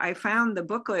Kong, I found the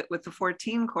booklet with the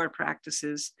 14 core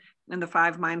practices and the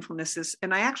 5 mindfulnesses.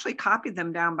 And I actually copied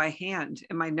them down by hand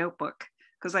in my notebook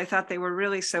because I thought they were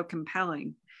really so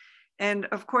compelling. And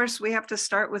of course, we have to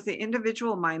start with the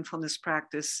individual mindfulness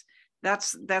practice.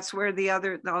 That's where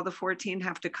all the 14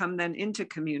 have to come then into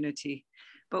community.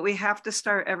 But we have to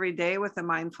start every day with the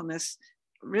mindfulness.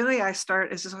 Really, I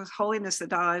start, as Holiness the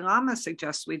Dalai Lama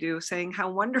suggests we do, saying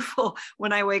how wonderful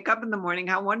when I wake up in the morning,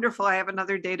 how wonderful I have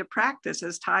another day to practice.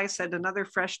 As Tai said, another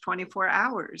fresh 24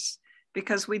 hours,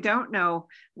 because we don't know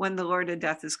when the Lord of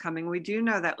Death is coming. We do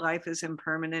know that life is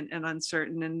impermanent and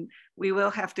uncertain, and we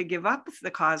will have to give up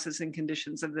the causes and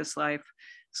conditions of this life.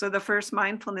 So the first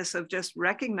mindfulness of just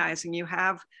recognizing you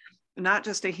have not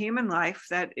just a human life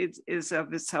that is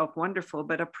of itself wonderful,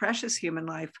 but a precious human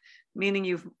life, meaning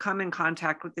you've come in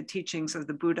contact with the teachings of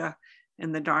the Buddha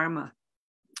and the Dharma.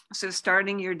 So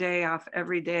starting your day off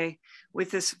every day with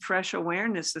this fresh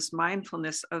awareness, this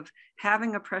mindfulness of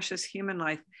having a precious human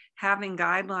life, having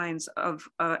guidelines of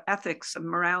ethics, of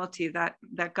morality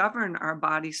that govern our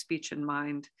body, speech, and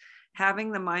mind,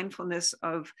 having the mindfulness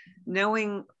of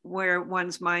knowing where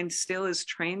one's mind still is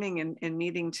training and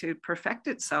needing to perfect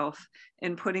itself,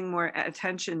 and putting more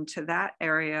attention to that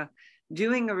area,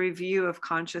 doing a review of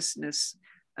consciousness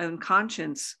and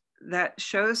conscience that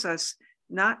shows us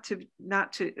not to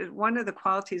one of the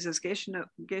qualities, as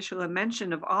Geshe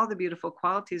mentioned, of all the beautiful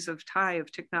qualities of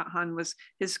Thich Nhat Hanh, was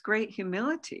his great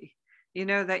humility. You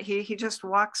know, that he just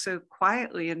walks so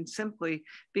quietly and simply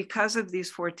because of these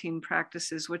 14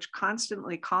 practices, which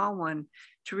constantly call one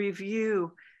to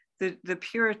review the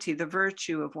purity, the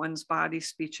virtue of one's body,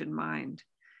 speech, and mind.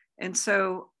 And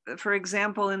so, for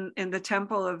example, in the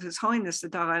temple of His Holiness, the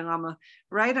Dalai Lama,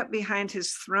 right up behind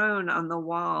his throne on the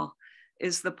wall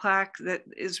is the plaque that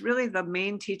is really the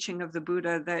main teaching of the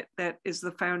Buddha, that is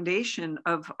the foundation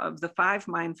of the 5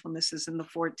 mindfulnesses and the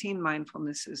 14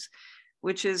 mindfulnesses,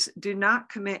 which is: do not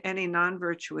commit any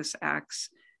non-virtuous acts,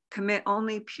 commit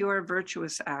only pure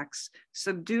virtuous acts,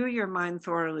 subdue your mind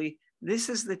thoroughly. This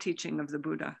is the teaching of the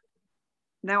Buddha.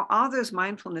 Now, all those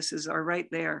mindfulnesses are right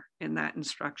there in that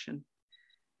instruction.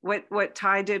 What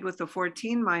Thai did with the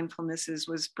 14 mindfulnesses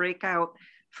was break out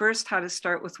first how to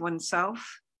start with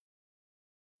oneself,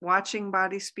 watching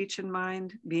body, speech, and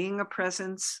mind, being a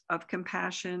presence of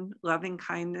compassion, loving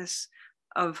kindness,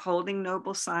 of holding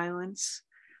noble silence,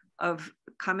 of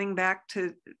coming back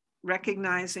to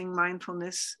recognizing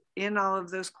mindfulness in all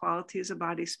of those qualities of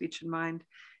body, speech, and mind.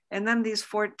 And then these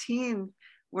 14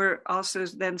 were also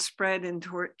then spread in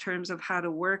terms of how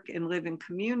to work and live in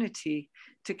community,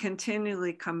 to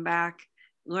continually come back,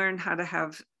 learn how to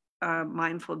have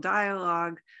mindful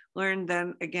dialogue, learn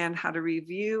then again how to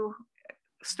review,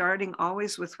 starting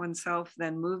always with oneself,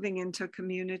 then moving into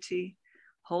community,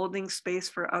 holding space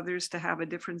for others to have a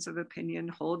difference of opinion,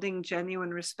 holding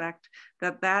genuine respect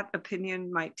that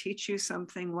opinion might teach you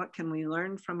something. What can we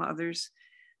learn from others?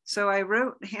 So I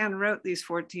hand wrote these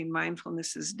 14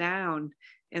 mindfulnesses down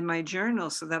in my journal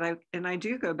so that I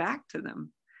do go back to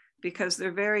them, because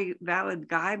they're very valid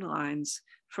guidelines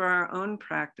for our own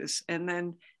practice. And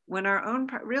then when our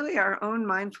own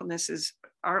mindfulness is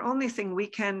our only thing we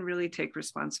can really take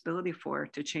responsibility for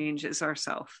to change is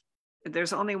ourself.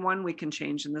 There's only one we can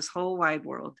change in this whole wide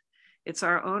world. It's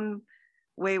our own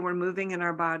way we're moving in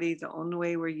our body, the only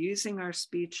way we're using our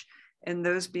speech, and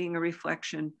those being a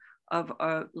reflection of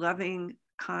a loving,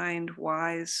 kind,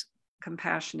 wise,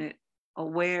 compassionate,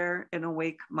 aware, and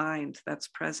awake mind that's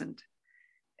present.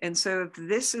 And so if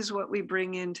this is what we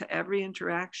bring into every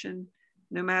interaction,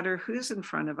 no matter who's in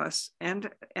front of us, and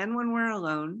when we're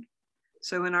alone.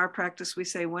 So in our practice, we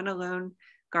say, when alone,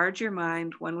 guard your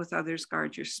mind, when with others,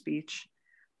 guard your speech.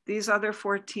 These other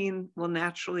 14 will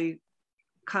naturally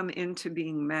come into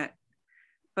being met.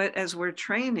 But as we're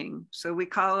training, so we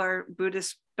call our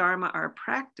Buddhist Dharma our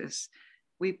practice.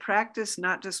 We practice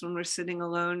not just when we're sitting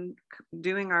alone,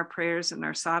 doing our prayers and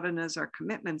our sadhanas, our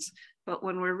commitments, but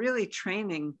when we're really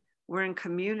training, we're in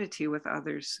community with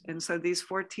others. And so these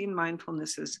 14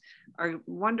 mindfulnesses are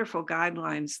wonderful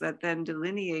guidelines that then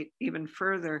delineate even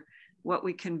further what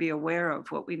we can be aware of,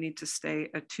 what we need to stay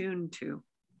attuned to.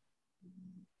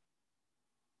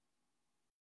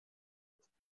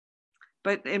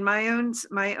 But in my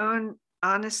own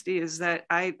honesty is that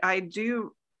I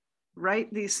do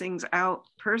write these things out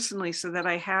personally so that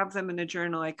I have them in a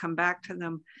journal, I come back to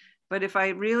them. But if I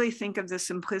really think of the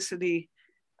simplicity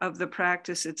of the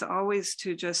practice, it's always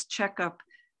to just check up,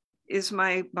 is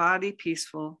my body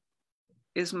peaceful?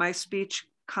 Is my speech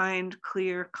kind,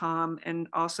 clear, calm, and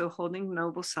also holding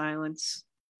noble silence?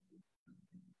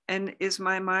 And is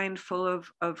my mind full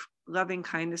of loving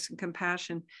kindness and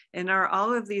compassion? And are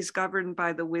all of these governed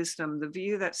by the wisdom, the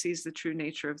view that sees the true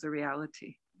nature of the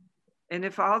reality? And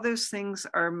if all those things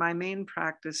are my main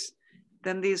practice,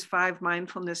 then these 5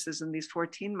 mindfulnesses and these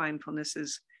 14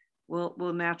 mindfulnesses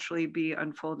will naturally be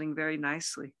unfolding very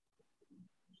nicely.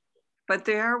 But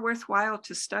they are worthwhile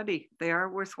to study. They are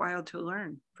worthwhile to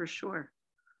learn, for sure.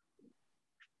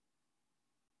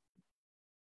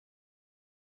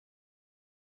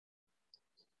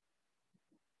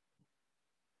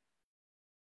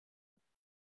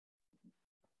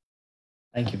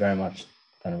 Thank you very much,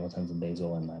 Venerable Tenzin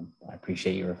Dasel, and I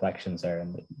appreciate your reflections there.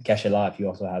 And Geshe, if you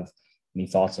also have any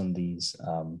thoughts on these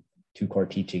 2 core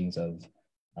teachings of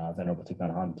Venerable Thich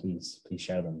Nhat Hanh, please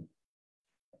share them.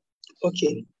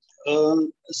 Okay.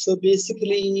 So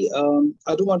basically,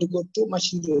 I don't want to go too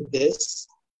much into this.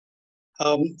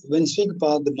 When you speak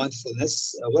about the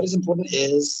mindfulness, what is important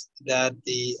is that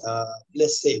the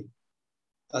let's say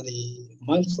the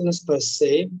mindfulness per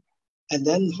se, and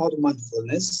then how the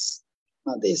mindfulness.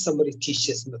 There's somebody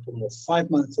teaches in the form of 5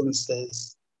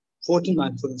 mindfulnesses, 14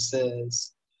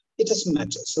 mindfulnesses. It doesn't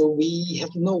matter. So we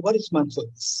have to know what is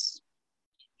mindfulness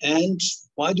and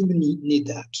why do we need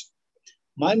that.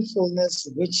 Mindfulness,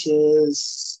 which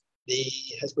has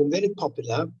been very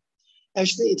popular.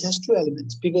 Actually, it has 2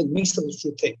 elements because it mix of the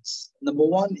 2 things. Number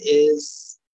 1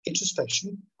 is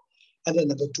introspection, and then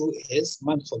number 2 is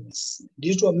mindfulness.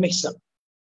 These 2 are mixed up.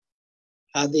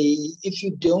 If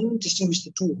you don't distinguish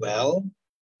the 2 well,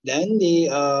 then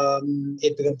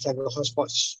it becomes like a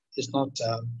hodgepodge. It's not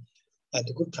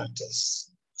the good practice.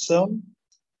 So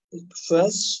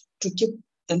first, to keep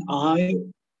an eye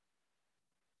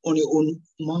on your own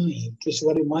mind, to see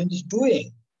what your mind is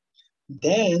doing.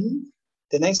 Then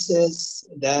the next is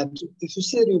that if you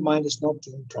see that your mind is not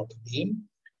doing properly,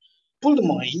 pull the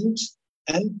mind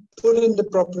and put it in the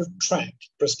proper track,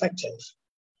 perspective,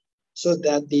 so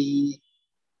that the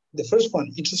first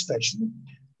one, introspection,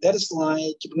 that is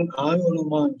like keeping an eye on your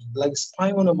mind, like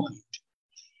spying on your mind.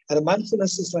 And the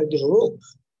mindfulness is like the rope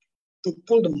to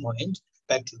pull the mind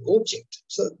back to the object.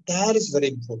 So that is very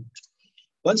important.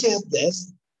 Once you have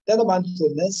this, then the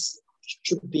mindfulness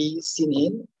should be seen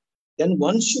in. Then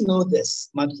once you know this,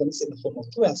 mindfulness in the form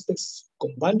of 2 aspects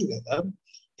combined together,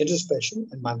 introspection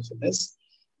and mindfulness,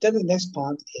 then the next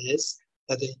part is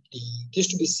that this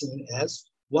to be seen as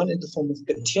one in the form of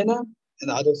container and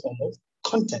the other form of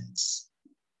contents.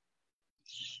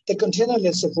 The container,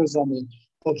 let's say, for example,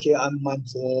 okay, I'm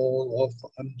mindful of,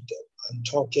 I'm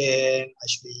talking,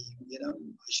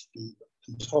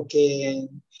 I'm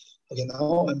talking. Okay,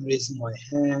 now I'm raising my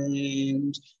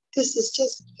hand. This is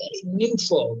just very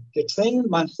neutral. The training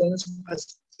mindfulness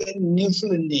is very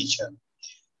neutral in nature,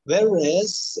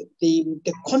 whereas the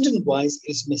content-wise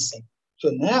is missing. So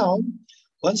now,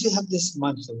 once you have this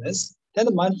mindfulness, then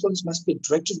the mindfulness must be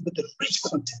directed with the rich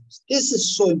content. This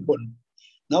is so important.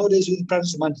 Nowadays, with the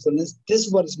practice of mindfulness, this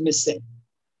is what is missing.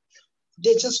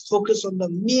 They just focus on the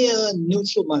mere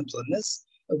neutral mindfulness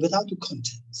without the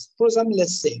contents. For example,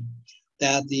 let's say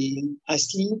that I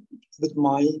sleep with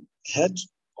my head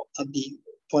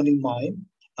pointing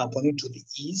to the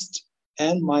east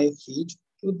and my feet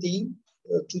to the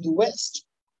west.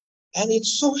 And it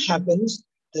so happens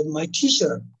that my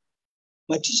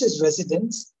teacher's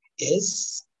residence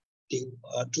is to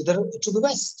the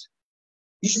west.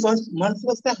 You should be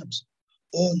mindful of that.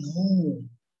 Oh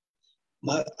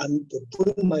no, I'm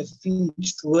putting my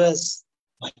feet towards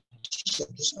my teacher.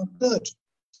 That's not good.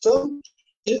 So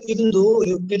even though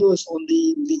your pillow is on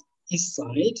the east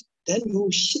side, then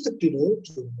you shift the pillow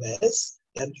to the west,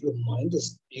 and your mind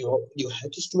is your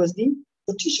head is towards your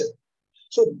teacher.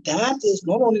 So that is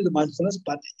not only the mindfulness,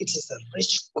 but it is a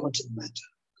rich content matter.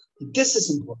 This is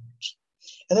important.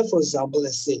 And then, for example,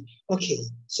 let's say, okay,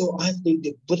 so I have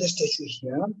the Buddha statue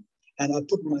here, and I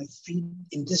put my feet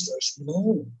in this direction.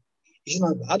 No, you should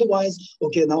not. Otherwise,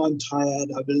 okay, now I'm tired.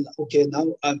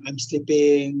 Now I'm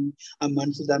sleeping. I'm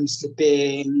mindful that I'm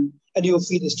sleeping, and your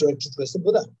feet is directed towards the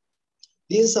Buddha.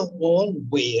 These are all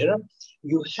where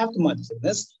you have the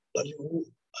mindfulness, but you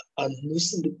are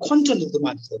losing the content of the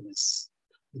mindfulness.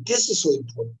 This is so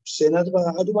important. So in other words,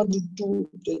 I don't want to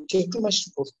take too much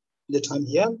of the time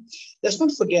here. Let's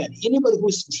not forget, anybody who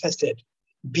is interested,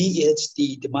 be it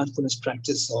the mindfulness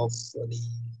practice of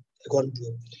according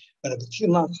to Thich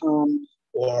Nhat Hanh,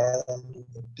 or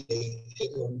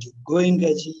according to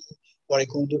Goenkaji, or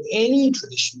according to any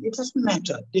tradition, it doesn't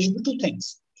matter. There should be 2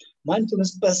 things.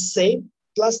 Mindfulness per se,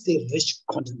 plus the rich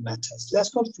content matters.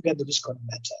 Let's not forget the rich content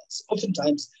matters.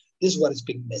 Oftentimes, this is what is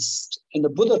being missed. In the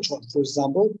Buddha taught, for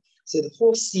example, say the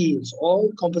 4 seals, all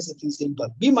composite things in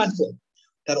birth. Be mindful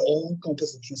that all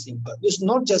composite things in birth. It's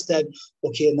not just that,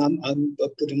 okay, now I'm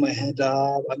putting my hand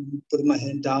up, I'm putting my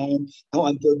hand down, now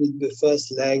I'm putting the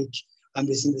first leg, I'm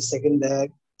raising the second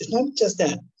leg. It's not just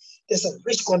that. There's a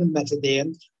rich content matter there.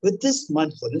 With this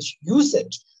mindfulness, use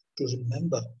it to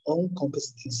remember all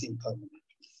composite things impermanent,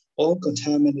 all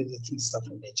contaminated things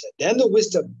suffer in nature. Then the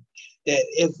wisdom that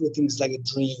everything is like a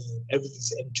dream, everything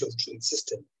is empty of true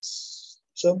existence.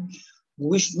 So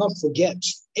we should not forget,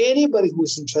 anybody who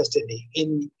is interested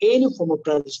in any form of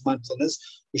practice of mindfulness,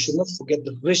 we should not forget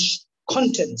the rich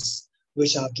contents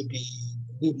which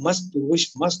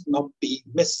must not be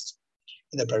missed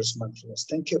in the practice of mindfulness.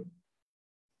 Thank you.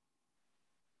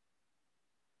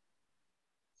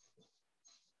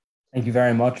 Thank you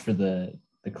very much for the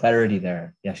clarity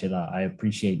there, Geshe. I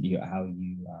appreciate how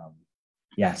you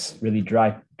yes, really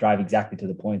drive exactly to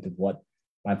the point of what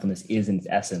mindfulness is in its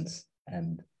essence.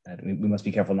 And we must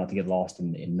be careful not to get lost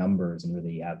in numbers and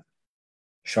really have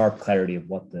sharp clarity of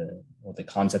what the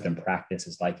concept and practice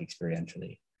is like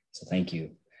experientially. So thank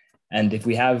you. And if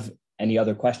we have any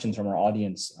other questions from our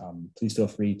audience, please feel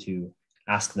free to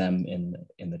ask them in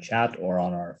the chat or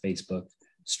on our Facebook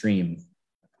stream.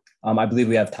 I believe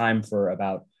we have time for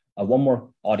about one more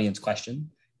audience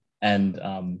question. And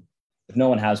if no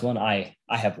one has one, I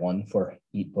have one for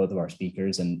both of our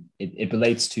speakers. And it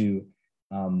relates to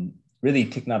really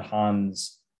Thich Nhat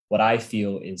Hanh's, what I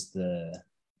feel is the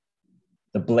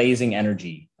blazing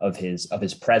energy of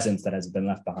his presence that has been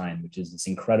left behind, which is this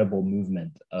incredible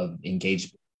movement of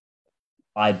engagement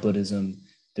by Buddhism.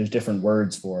 There's different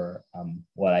words for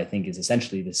what I think is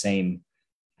essentially the same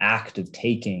act of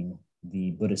taking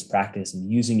the Buddhist practice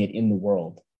and using it in the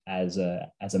world as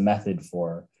a method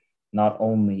for not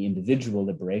only individual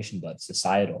liberation, but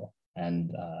societal,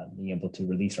 and being able to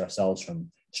release ourselves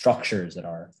from structures that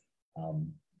are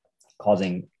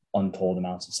causing untold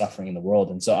amounts of suffering in the world.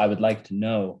 And so I would like to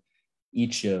know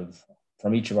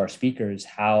from each of our speakers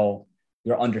how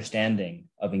your understanding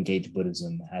of engaged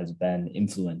Buddhism has been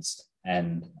influenced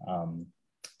and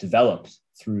developed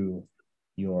through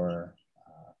your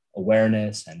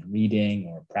awareness and reading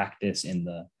or practice in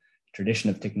the tradition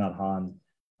of Thich Nhat Hanh,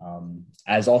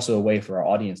 as also a way for our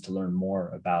audience to learn more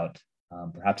about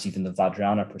perhaps even the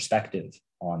Vajrayana perspective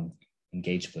on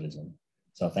engaged Buddhism.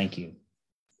 So thank you.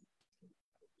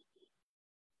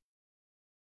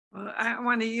 Well, I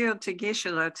want to yield to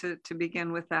Geshe to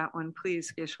begin with that one,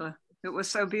 please, Geshe. It was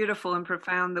so beautiful and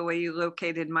profound the way you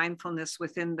located mindfulness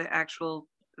within the actual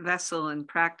vessel and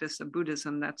practice of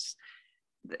Buddhism. That's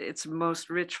its most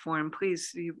rich form.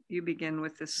 Please, you begin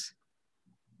with this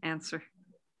answer.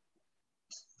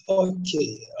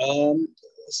 Okay,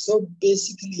 so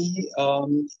basically,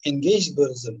 engaged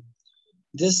Buddhism,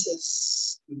 this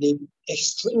is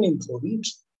extremely important,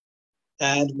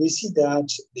 and we see that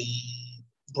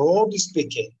broadly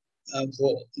speaking,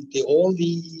 for all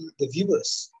the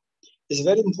viewers, it's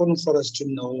very important for us to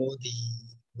know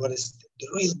what is the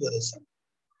real Buddhism.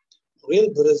 Real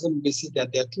Buddhism, we see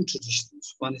that there are two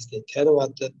traditions. One is the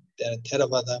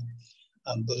Theravada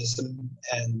Buddhism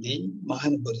and the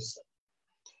Mahayana Buddhism.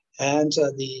 And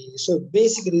so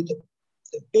basically the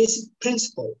basic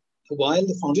principle, while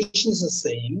the foundation is the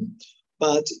same,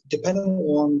 but depending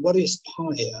on what you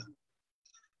aspire,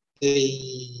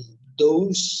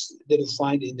 those that you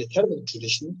find in the Theravada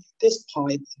tradition,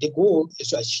 the goal is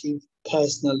to achieve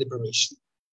personal liberation.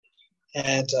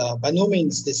 And by no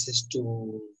means this is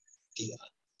to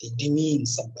demean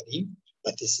somebody,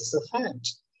 but this is a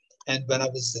fact. And when I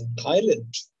was in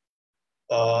Thailand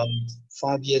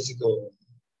 5 years ago,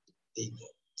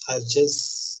 I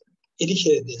just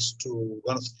indicated this to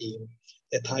one of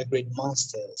the Thai great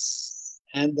masters.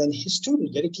 And then his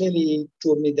student very clearly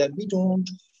told me that we don't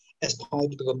aspire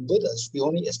to become Buddhas, we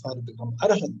only aspire to become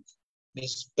Arahant,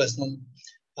 means personal,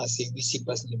 we see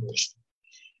personal liberation.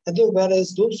 And then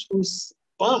whereas those who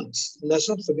aspire, let's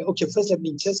not forget, okay, first let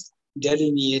me just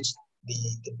delineate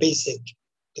the basic,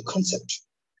 the concept.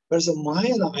 Whereas in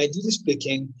Mahayana, ideally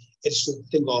speaking, it's to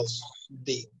think of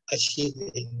the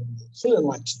achieving full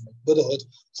enlightenment, Buddhahood,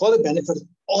 for the benefit of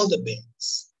all the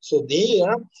beings. So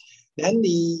there, then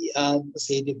the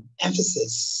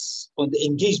emphasis on the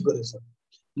engaged Buddhism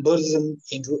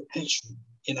into action,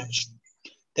 in action,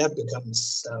 that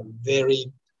becomes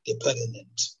very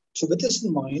pertinent. So with this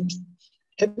in mind,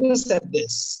 having said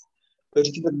this, we have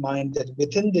to keep in mind that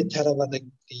within the Theravada,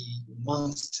 the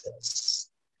masters,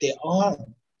 there are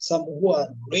some who are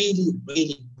really,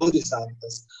 really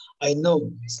Bodhisattvas. I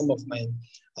know some of my,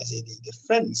 the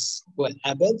friends who are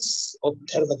abbots of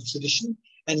Theravada tradition,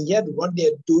 and yet what they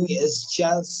are doing is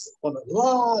just on a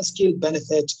large scale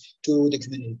benefit to the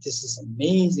community. This is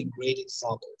amazing, great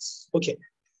examples. Okay,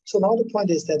 so now the point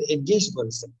is that engaged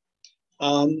Buddhism,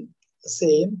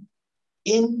 say,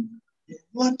 in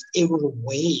whatever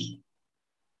way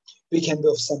we can be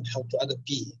of some help to other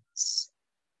beings.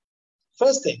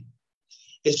 First thing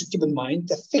is to keep in mind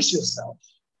that fix yourself.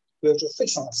 We have to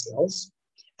fix ourselves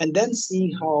and then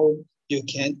see how you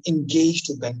can engage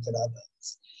to benefit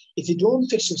others. If you don't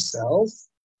fix yourself,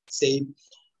 say,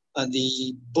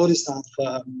 the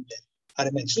Bodhisattva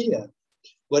Arimattreya,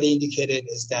 what he indicated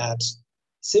is that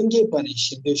Simge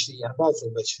Panishi Dushi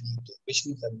Yabhavu, which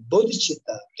means the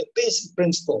bodhicitta, the basic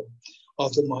principle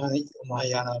of the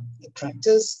Mahayana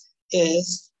practice,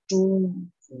 is to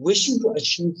wishing to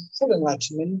achieve full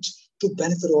enlightenment to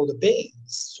benefit all the beings.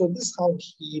 So this is how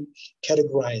he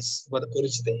categorized what the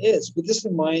bodhicitta is. With this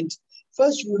in mind,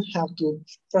 First, you have to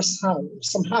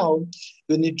somehow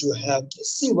you need to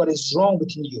see what is wrong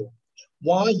within you.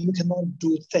 Why you cannot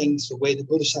do things the way the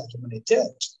Buddha Shakyamuni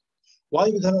did. Why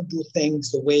you cannot do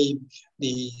things the way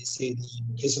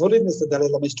His Holiness the Dalai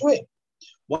Lama is doing.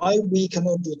 Why we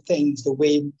cannot do things the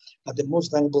way the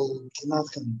most venerable Thich Nhat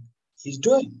Hanh is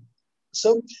doing.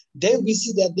 So there we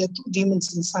see that there are two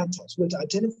demons inside us. We have to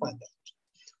identify that.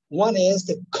 One is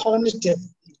the cognitive,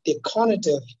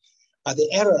 the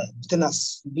error within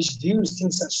us, which views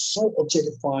things as so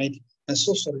objectified and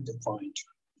so solidified.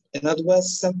 In other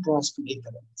words, self-grasping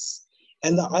ignorance.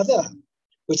 And the other,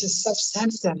 which is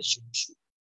self-centered attitude,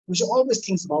 which always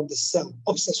thinks about the self,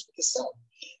 obsessed with the self.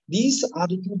 These are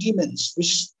the two demons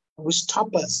which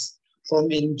stop us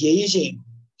from engaging,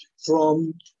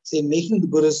 from, say, making the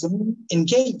Buddhism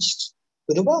engaged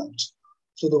with the world.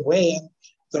 So the way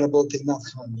Venerable Thich Nhat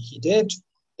Hanh he did,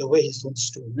 the way he's going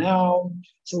to do now.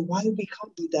 So why we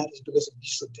can't do that is because of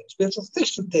these two things. We have to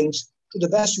fix the things to the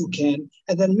best you can,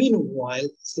 and then meanwhile,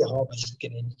 see how much you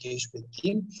can engage with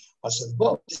him or the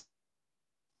world.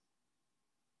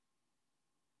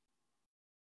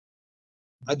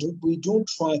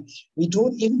 We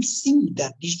don't even see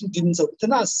that these two demons are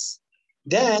within us.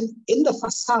 Then in the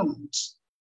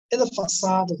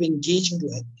facade of engaging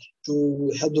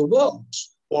to help the world,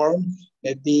 or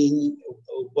being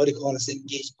what you call as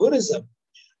engaged Buddhism,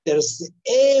 there's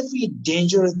every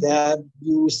danger that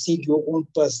you seek your own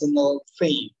personal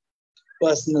fame,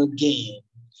 personal gain.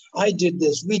 I did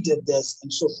this, we did this,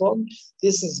 and so forth.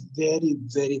 This is very,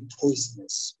 very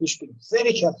poisonous. We should be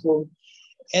very careful.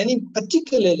 And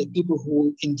particularly people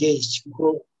who engage,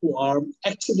 who are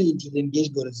actively into the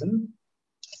engaged Buddhism,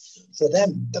 for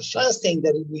them, the first thing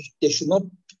that they should not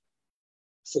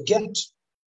forget,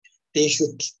 they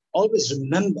should always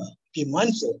remember, be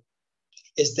mindful,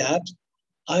 is that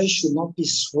I should not be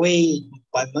swayed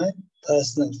by my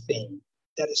personal fame.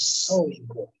 That is so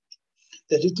important.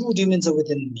 That the two demons are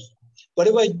within me.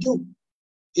 Whatever I do,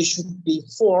 it should be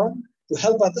to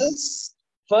help others.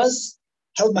 First,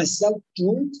 help myself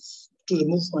to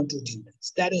remove my two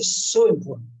demons. That is so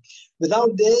important.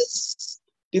 Without this,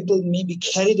 people may be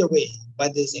carried away by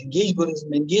this engaged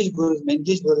Buddhism,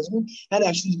 and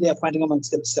actually they are fighting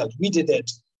amongst themselves. We did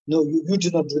it. No, you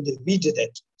did not do it. We did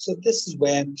it. So this is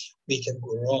where we can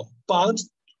go wrong. But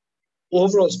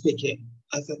overall speaking,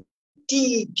 I have a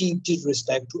deep, deep, deep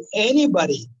respect to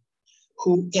anybody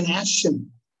who in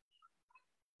action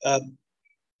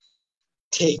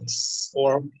takes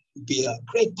or be a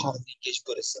great part of engaged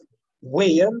Buddhism,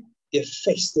 where they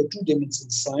fix the two demons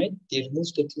inside, they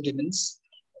remove the two demons,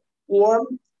 or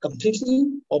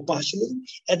completely or partially.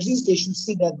 At least they should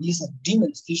see that these are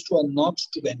demons. These two are not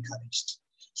to be encouraged.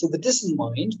 So with this in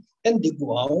mind, then they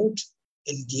go out,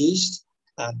 engaged,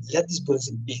 and let this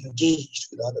Buddhism be engaged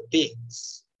with other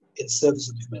beings in service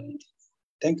of humanity.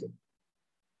 Thank you.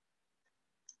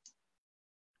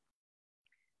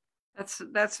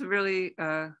 That's really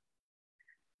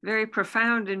very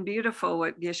profound and beautiful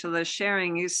what Geshe is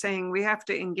sharing. He's saying we have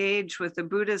to engage with the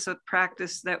Buddhism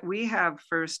practice that we have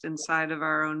first inside of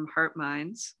our own heart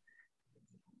minds.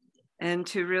 And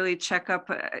to really check up,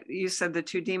 you said the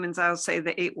two demons, I'll say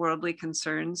the 8 worldly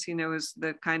concerns, is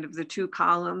the kind of the 2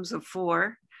 columns of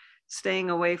 4,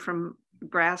 staying away from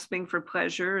grasping for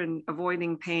pleasure and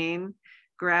avoiding pain,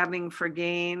 grabbing for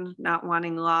gain, not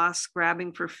wanting loss,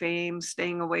 grabbing for fame,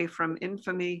 staying away from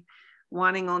infamy,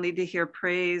 wanting only to hear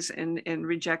praise and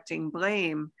rejecting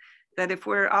blame. That if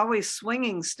we're always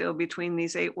swinging still between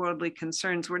these 8 worldly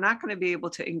concerns, we're not going to be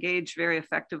able to engage very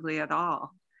effectively at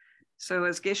all. So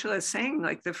as Geshe is saying,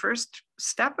 like the first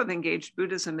step of engaged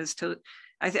Buddhism is to,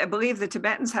 I believe the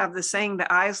Tibetans have the saying,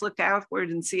 the eyes look outward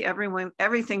and see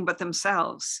everything but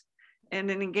themselves.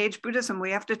 And in engaged Buddhism, we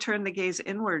have to turn the gaze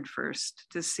inward first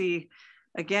to see,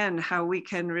 again, how we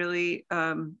can really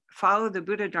follow the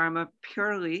Buddha Dharma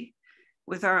purely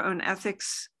with our own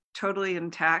ethics totally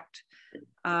intact.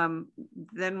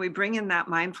 Then we bring in that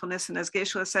mindfulness. And as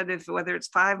Geshe said, whether it's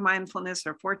 5 mindfulness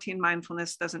or 14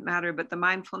 mindfulness, doesn't matter, but the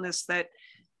mindfulness that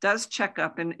does check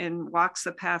up and walks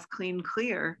the path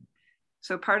clear.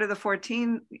 So part of the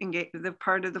 14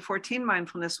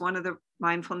 mindfulness, one of the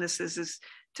mindfulnesses is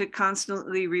to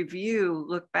constantly review,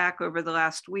 look back over the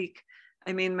last week.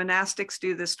 I mean, monastics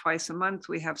do this twice a month.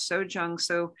 We have sojung.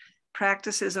 So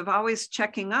practices of always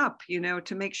checking up,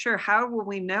 to make sure, how will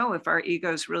we know if our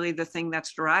ego is really the thing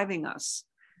that's driving us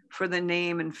for the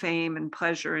name and fame and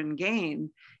pleasure and gain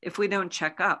if we don't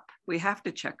check up? We have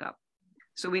to check up.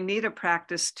 So we need a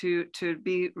practice to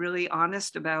be really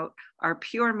honest about our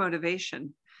pure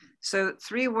motivation. So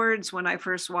 3 words when I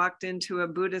first walked into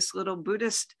a little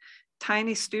Buddhist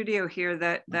tiny studio here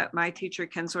that my teacher,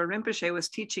 Kensor Rinpoche, was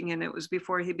teaching in. It was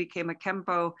before he became a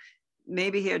Kempo.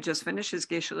 Maybe he had just finished his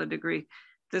Geshe degree.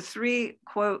 The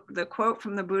quote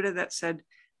from the Buddha that said,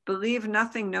 "Believe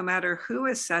nothing no matter who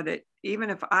has said it,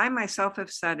 even if I myself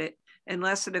have said it,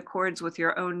 unless it accords with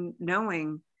your own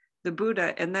knowing," the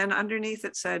Buddha. And then underneath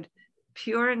it said,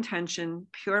 "Pure intention,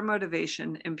 pure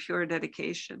motivation, and pure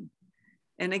dedication."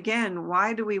 And again,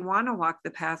 why do we want to walk the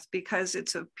path? Because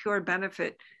it's a pure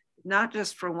benefit, not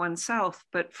just for oneself,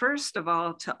 but first of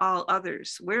all, to all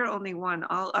others. We're only one,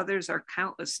 all others are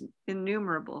countless,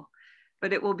 innumerable,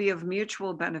 but it will be of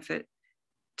mutual benefit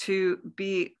to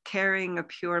be carrying a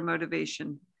pure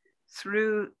motivation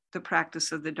through the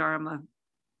practice of the Dharma.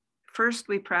 First,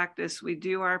 we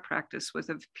do our practice with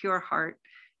a pure heart,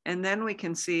 and then we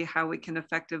can see how we can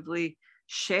effectively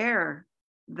share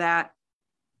that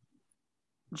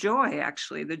joy,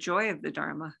 actually, the joy of the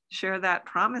Dharma, share that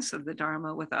promise of the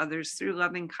Dharma with others through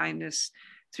loving kindness,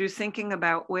 through thinking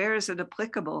about where is it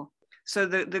applicable. So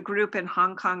the group in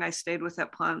Hong Kong I stayed with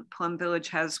at Plum Village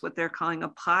has what they're calling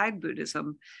applied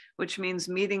Buddhism, which means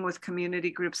meeting with community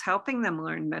groups, helping them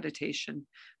learn meditation,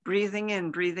 breathing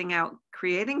in, breathing out,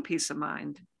 creating peace of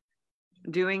mind,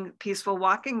 doing peaceful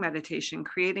walking meditation,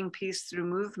 creating peace through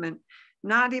movement,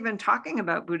 not even talking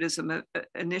about Buddhism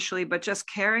initially, but just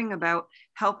caring about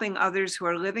helping others who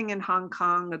are living in Hong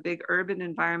Kong, a big urban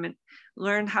environment,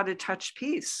 learn how to touch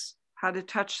peace, how to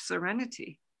touch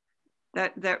serenity.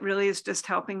 That really is just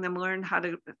helping them learn how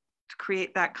to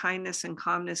create that kindness and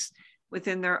calmness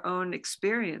within their own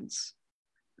experience.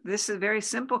 This is a very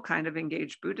simple kind of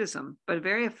engaged Buddhism, but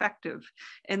very effective.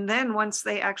 And then once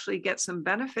they actually get some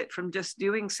benefit from just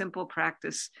doing simple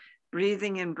practice,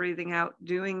 breathing in, breathing out,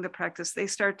 doing the practice, they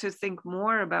start to think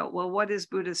more about, well, what is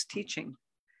Buddha's teaching?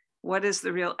 What is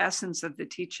the real essence of the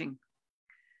teaching?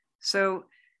 So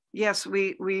yes,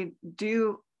 we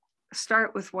do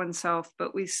start with oneself,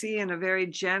 but we see in a very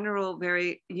general,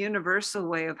 very universal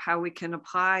way of how we can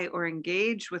apply or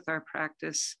engage with our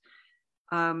practice.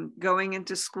 Going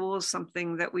into schools,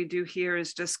 something that we do here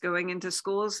is just going into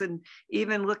schools and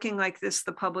even looking like this,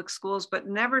 the public schools, but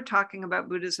never talking about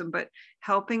Buddhism, but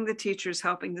helping the teachers,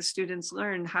 helping the students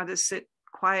learn how to sit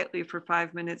quietly for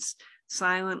 5 minutes,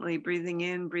 silently, breathing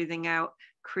in, breathing out,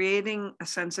 creating a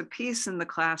sense of peace in the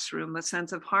classroom, a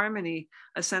sense of harmony,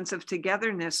 a sense of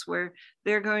togetherness, where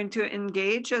they're going to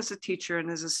engage as a teacher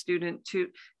and as a student to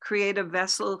create a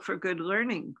vessel for good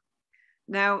learning.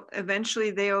 Now,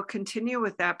 eventually they'll continue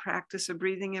with that practice of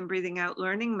breathing in, breathing out,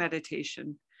 learning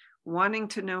meditation, wanting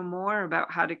to know more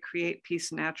about how to create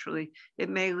peace naturally. It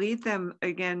may lead them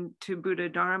again to Buddha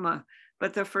Dharma,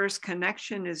 but the first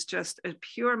connection is just a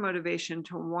pure motivation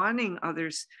to wanting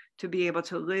others to be able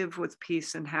to live with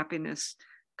peace and happiness,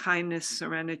 kindness,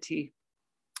 serenity,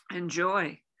 and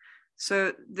joy.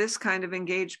 So this kind of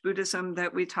engaged Buddhism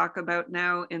that we talk about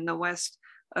now in the West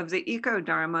of the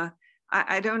eco-dharma,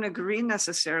 I don't agree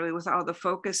necessarily with all the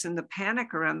focus and the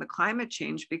panic around the climate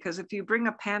change, because if you bring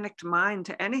a panicked mind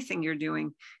to anything you're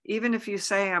doing, even if you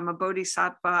say, I'm a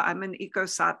bodhisattva, I'm an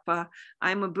eco-sattva,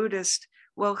 I'm a Buddhist,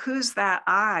 well, who's that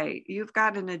I? You've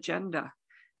got an agenda.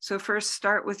 So first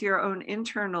start with your own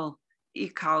internal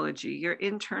ecology, your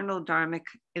internal dharmic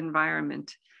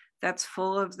environment that's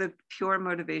full of the pure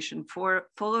motivation,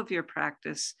 full of your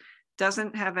practice,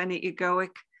 doesn't have any egoic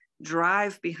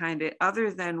drive behind it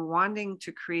other than wanting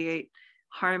to create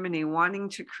harmony, wanting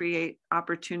to create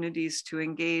opportunities to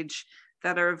engage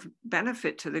that are of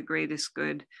benefit to the greatest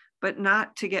good, but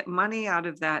not to get money out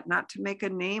of that, not to make a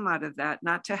name out of that,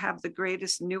 not to have the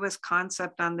greatest, newest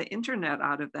concept on the internet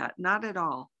out of that, not at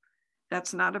all.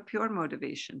 That's not a pure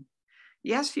motivation.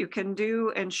 Yes, you can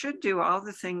do and should do all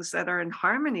the things that are in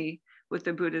harmony with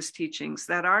the Buddha's teachings,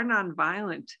 that are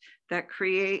nonviolent, that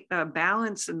create a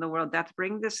balance in the world, that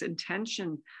bring this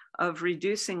intention of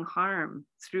reducing harm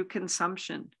through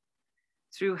consumption,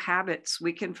 through habits.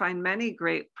 We can find many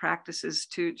great practices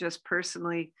to just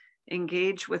personally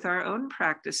engage with our own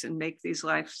practice and make these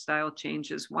lifestyle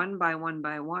changes one by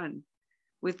one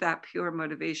with that pure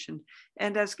motivation.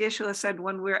 And as Geshe said,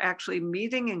 when we're actually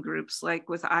meeting in groups, like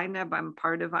with INEB, I'm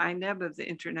part of INEB, of the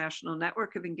International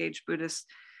Network of Engaged Buddhists.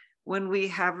 When we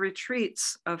have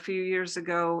retreats a few years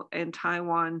ago in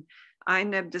Taiwan,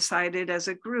 INEB decided as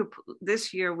a group,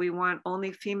 this year we want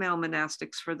only female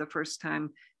monastics for the first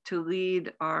time to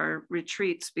lead our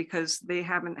retreats, because they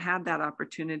haven't had that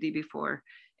opportunity before.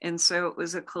 And so it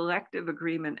was a collective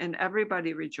agreement, and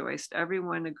everybody rejoiced.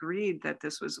 Everyone agreed that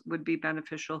this would be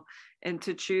beneficial, and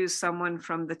to choose someone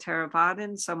from the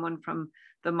Theravadan, someone from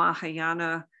the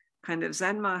Mahayana, kind of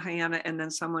Zen Mahayana, and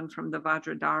then someone from the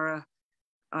Vajrayana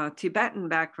Tibetan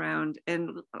background.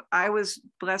 And I was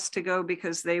blessed to go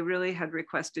because they really had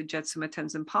requested Jetsuma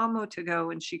Tenzin Palmo to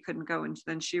go, and she couldn't go. And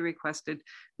then she requested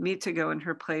me to go in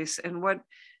her place. And what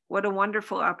a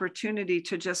wonderful opportunity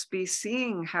to just be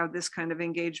seeing how this kind of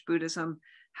engaged Buddhism,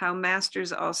 how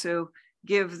masters also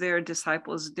give their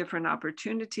disciples different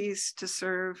opportunities to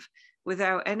serve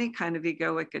without any kind of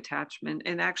egoic attachment.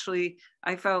 And actually,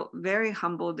 I felt very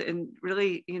humbled and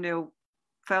really,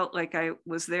 felt like I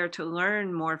was there to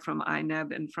learn more from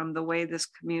INEB and from the way this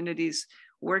community's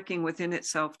working within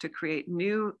itself to create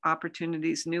new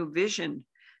opportunities, new vision,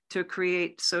 to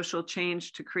create social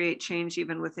change, to create change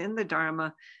even within the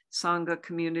Dharma Sangha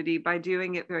community by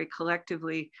doing it very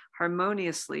collectively,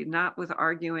 harmoniously, not with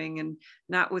arguing and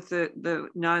not with the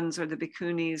nuns or the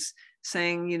bhikkhunis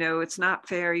saying, it's not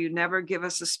fair, you never give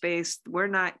us a space, we're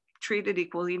not treated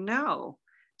equally. No,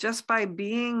 just by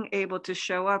being able to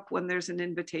show up when there's an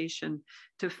invitation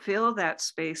to fill that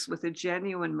space with a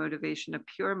genuine motivation, a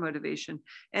pure motivation,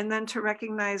 and then to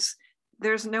recognize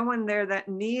there's no one there that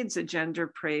needs a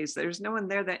gender praise. There's no one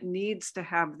there that needs to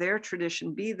have their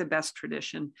tradition be the best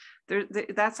tradition.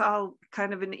 That's all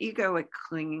kind of an egoic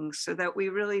clinging, so that we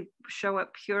really show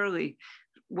up purely,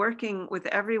 working with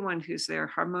everyone who's there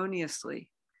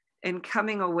harmoniously, and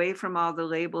coming away from all the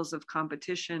labels of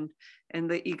competition and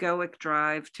the egoic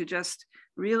drive to just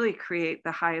really create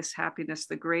the highest happiness,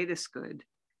 the greatest good.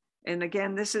 And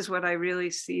again, this is what I really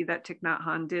see that Thich Nhat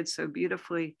Hanh did so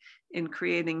beautifully in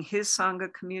creating his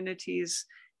Sangha communities,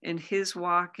 in his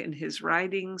walk, in his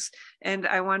writings. And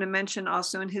I want to mention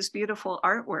also in his beautiful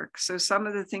artwork. So some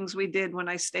of the things we did when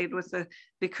I stayed with the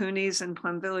Bhikkhunis in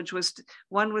Plum Village was,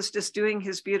 one was just doing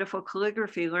his beautiful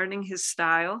calligraphy, learning his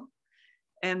style,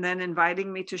 and then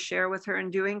inviting me to share with her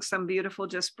and doing some beautiful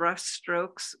just brush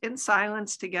strokes in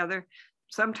silence together,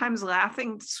 sometimes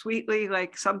laughing sweetly,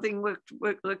 like something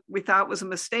we thought was a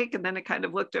mistake, and then it kind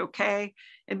of looked okay,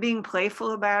 and being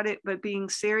playful about it, but being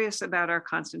serious about our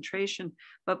concentration,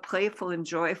 but playful and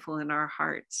joyful in our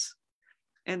hearts.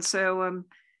 And so,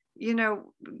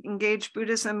 engaged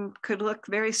Buddhism could look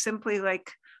very simply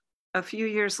like a few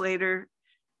years later,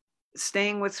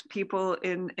 staying with people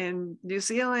in New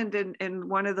Zealand, and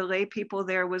one of the lay people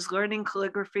there was learning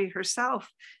calligraphy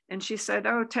herself. And she said,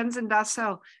 "Oh, Tenzin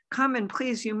Dasel, come and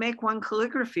please, you make one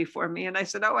calligraphy for me." And I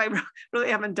said, "Oh, I really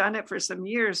haven't done it for some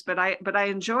years, but I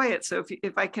enjoy it. So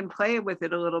if I can play with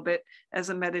it a little bit as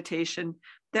a meditation,"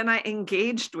 then I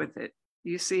engaged with it,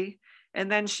 you see. And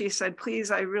then she said,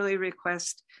 "Please, I really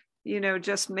request,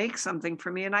 just make something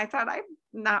for me." And I thought, I'm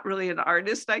not really an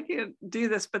artist, I can't do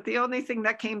this. But the only thing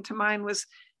that came to mind was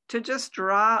to just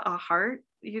draw a heart,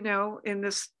 in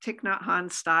this Thich Nhat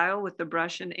Hanh style with the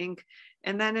brush and ink.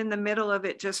 And then in the middle of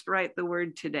it, just write the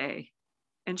word today.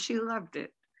 And she loved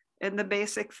it. And the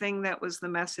basic thing that was the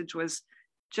message was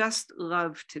just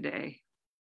love today.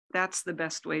 That's the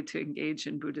best way to engage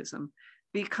in Buddhism.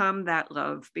 Become that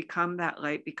love, become that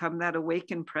light, become that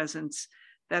awakened presence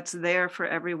that's there for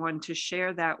everyone to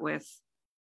share that with,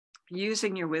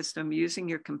 using your wisdom, using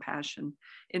your compassion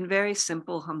in very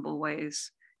simple, humble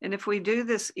ways. And if we do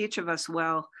this, each of us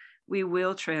well, we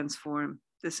will transform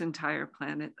this entire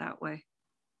planet that way.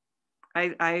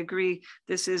 I agree.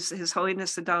 This is His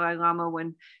Holiness the Dalai Lama,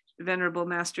 when Venerable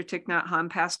Master Thich Nhat Hanh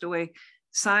passed away,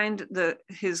 signed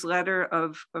his letter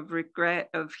of regret,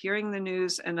 of hearing the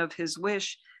news, and of his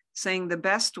wish, saying the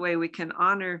best way we can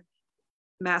honor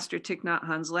Master Thich Nhat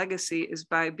Hanh's legacy is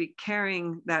by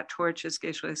carrying that torch, as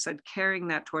Geshe said, carrying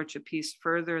that torch of peace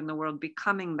further in the world,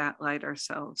 becoming that light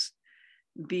ourselves,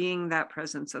 being that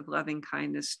presence of loving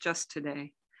kindness just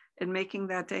today, and making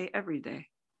that day every day.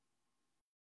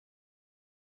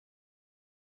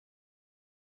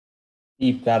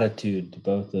 Deep gratitude to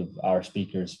both of our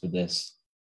speakers for this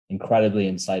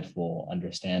incredibly insightful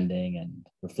understanding and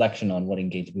reflection on what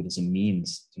engaged Buddhism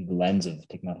means through the lens of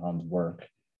Thich Nhat Hanh's work.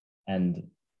 And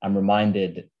I'm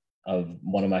reminded of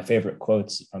one of my favorite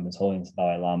quotes from His Holiness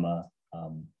Dalai Lama.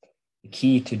 The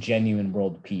key to genuine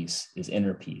world peace is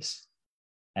inner peace.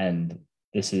 And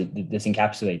this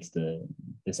encapsulates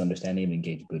this understanding of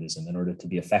engaged Buddhism. In order to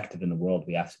be effective in the world,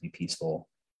 we have to be peaceful.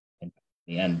 And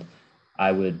in the end,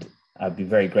 I'd be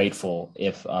very grateful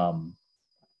if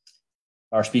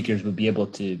our speakers would be able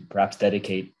to perhaps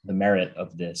dedicate the merit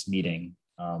of this meeting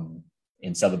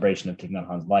in celebration of Thich Nhat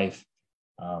Hanh's life,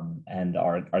 and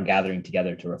our gathering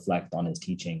together to reflect on his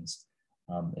teachings.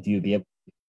 If you would be able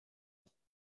to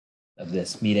of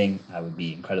this meeting, I would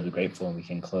be incredibly grateful, and we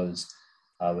can close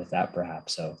with that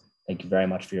perhaps. So thank you very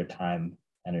much for your time,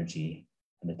 energy,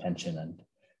 and attention, and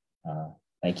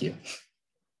thank you.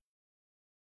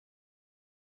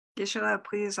 Geshe,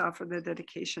 please offer the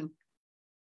dedication.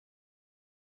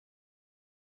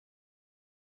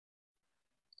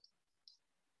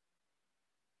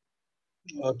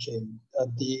 Okay.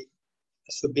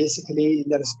 So basically,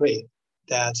 let us pray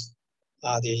that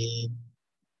the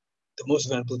most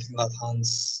venerable Thich Nhat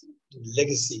Hanh's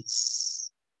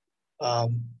legacies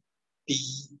be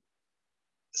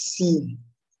seen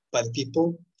by the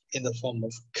people in the form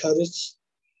of courage,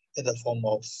 in the form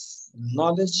of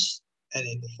knowledge, and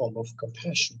in the form of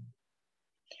compassion,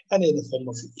 and in the form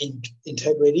of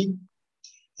integrity,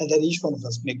 and that each one of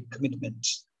us make a commitment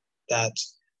that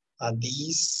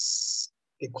these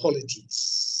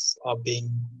qualities are being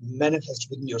manifested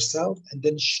within yourself and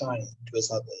then shine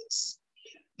towards others.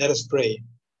 Let us pray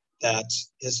that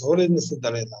His Holiness the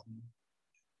Dalai Lama,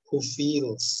 who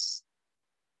feels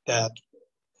that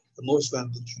the most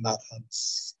venerable Thich Nhat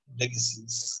Hanh's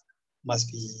legacies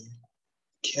must be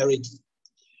carried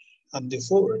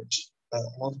forward by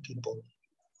all the people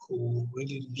who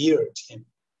really revered him.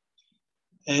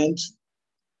 And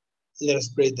let us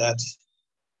pray that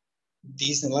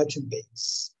these enlightened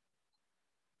beings,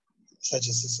 such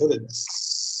as His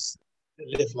Holiness,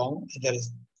 live long, and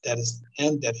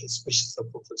that his wishes are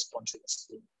fulfilled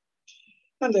spontaneously.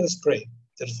 And let us pray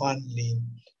that finally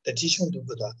the teaching of the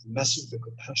Buddha, the message of the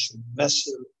compassion,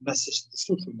 message of the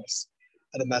truthfulness,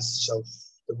 and the message of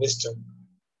the wisdom,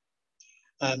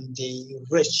 and the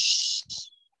rich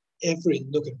every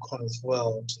nook and corner of the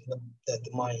world, that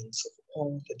the minds of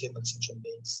all the demon sentient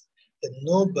beings, that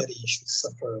nobody should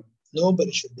suffer,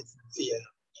 nobody should live in fear,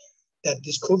 that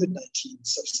this COVID-19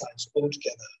 subsides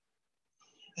altogether,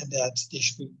 and that there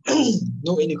should be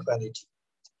no inequality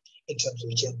in terms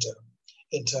of gender,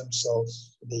 in terms of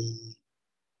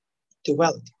the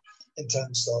wealth, in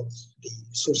terms of the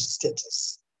social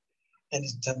status, and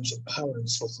in terms of power and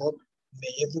so forth.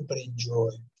 May everybody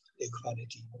enjoy the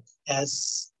equality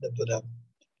as the Buddha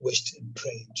wished and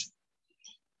prayed.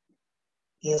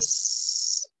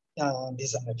 Yes,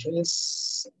 these are my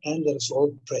prayers, and let us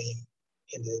all pray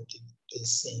in the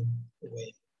same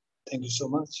way. Thank you so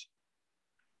much.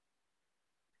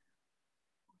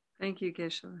 Thank you,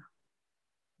 Geshe.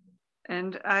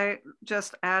 And I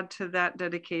just add to that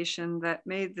dedication that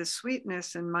may the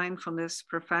sweetness and mindfulness,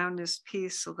 profoundness,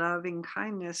 peace, loving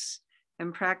kindness,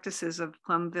 and practices of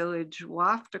Plum Village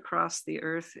waft across the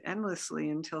earth endlessly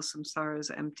until samsara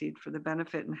is emptied, for the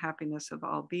benefit and happiness of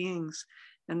all beings,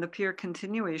 and the pure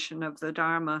continuation of the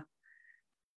Dharma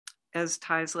as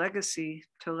Thai's legacy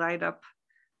to light up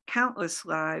countless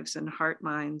lives and heart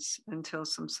minds until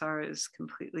samsara is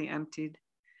completely emptied.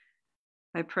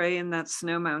 I pray in that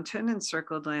snow mountain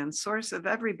encircled land, source of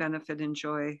every benefit and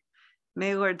joy,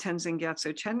 may Lord Tenzin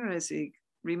Gyatso Chenrezig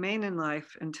remain in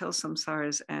life until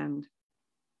samsara's end.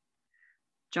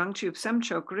 Jangchup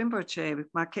Semchok Rinpoche,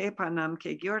 Makepa Nam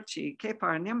Ke Gyorchi,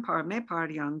 Kepar Nimpar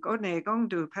Mepar Yang, Gone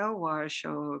Gongdu Pelwar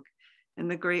Shog, in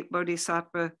the great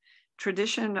Bodhisattva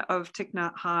tradition of Thich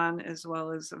Nhat Hanh, as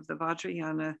well as of the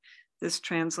Vajrayana. This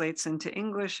translates into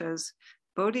English as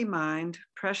Bodhi mind,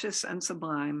 precious and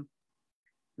sublime.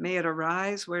 May it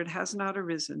arise where it has not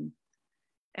arisen,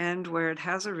 and where it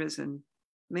has arisen,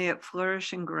 may it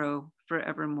flourish and grow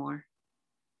forevermore.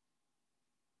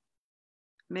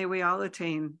 May we all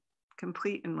attain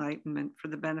complete enlightenment for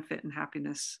the benefit and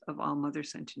happiness of all mother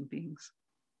sentient beings.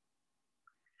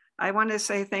 I want to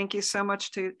say thank you so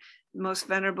much to Most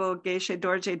Venerable Geshe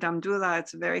Dorji Damdul.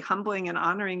 It's a very humbling and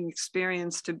honoring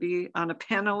experience to be on a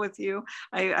panel with you.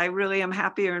 I really am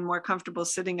happier and more comfortable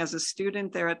sitting as a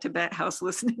student there at Tibet House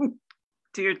listening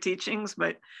to your teachings,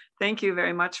 but thank you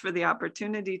very much for the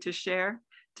opportunity to share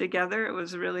together. It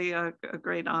was really a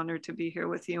great honor to be here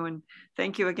with you. And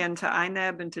thank you again to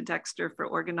INEB and to Dexter for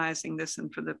organizing this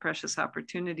and for the precious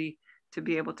opportunity to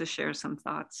be able to share some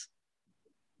thoughts.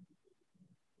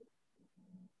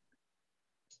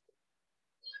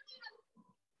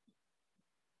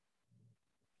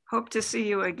 Hope to see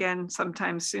you again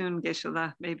sometime soon,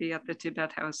 Geshe-la, maybe at the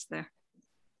Tibet House there.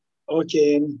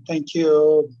 Okay, thank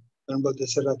you, Venerable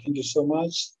Desera. Thank you so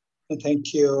much. And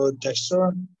thank you,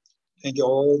 Dexter. Thank you,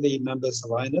 all the members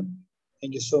of INEP.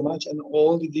 Thank you so much, and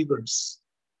all the viewers.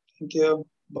 Thank you.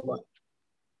 Bye-bye.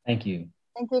 Thank you.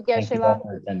 Thank you, Thank you Geshe-la. all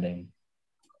for attending.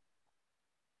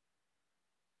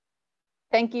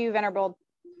 Thank you, Venerable.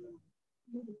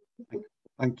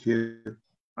 Thank you.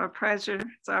 Our pleasure.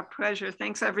 It's our pleasure.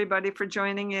 Thanks everybody for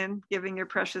joining in, giving your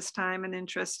precious time and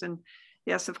interest. And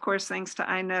yes, of course, thanks to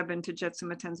INEB and to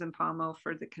Jetsuma Tenzin Palmo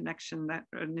for the connection that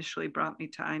initially brought me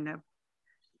to INEB.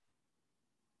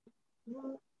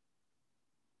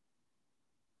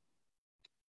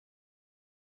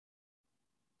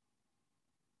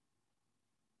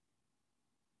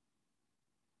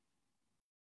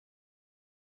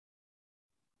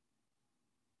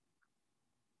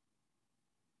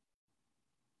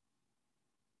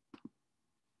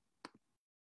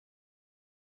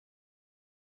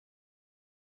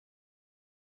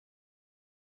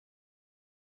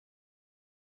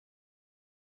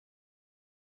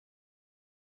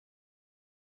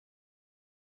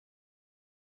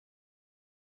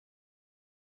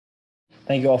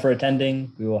 Thank you all for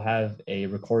attending. We will have a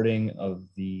recording of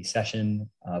the session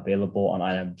available on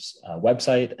INAB's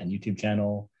website and YouTube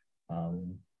channel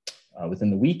within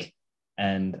the week.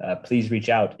 And please reach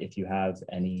out if you have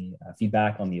any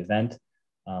feedback on the event.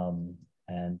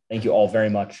 And thank you all very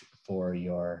much for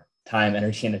your time,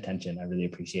 energy, and attention. I really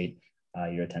appreciate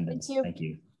your attendance. Thank you. Thank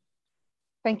you.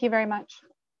 Thank you very much.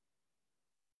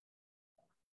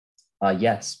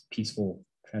 Yes, peaceful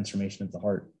transformation of the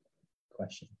heart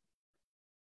question.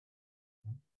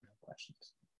 No questions.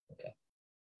 Okay,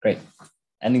 great.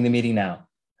 Ending the meeting now.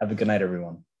 Have a good night,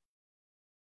 everyone.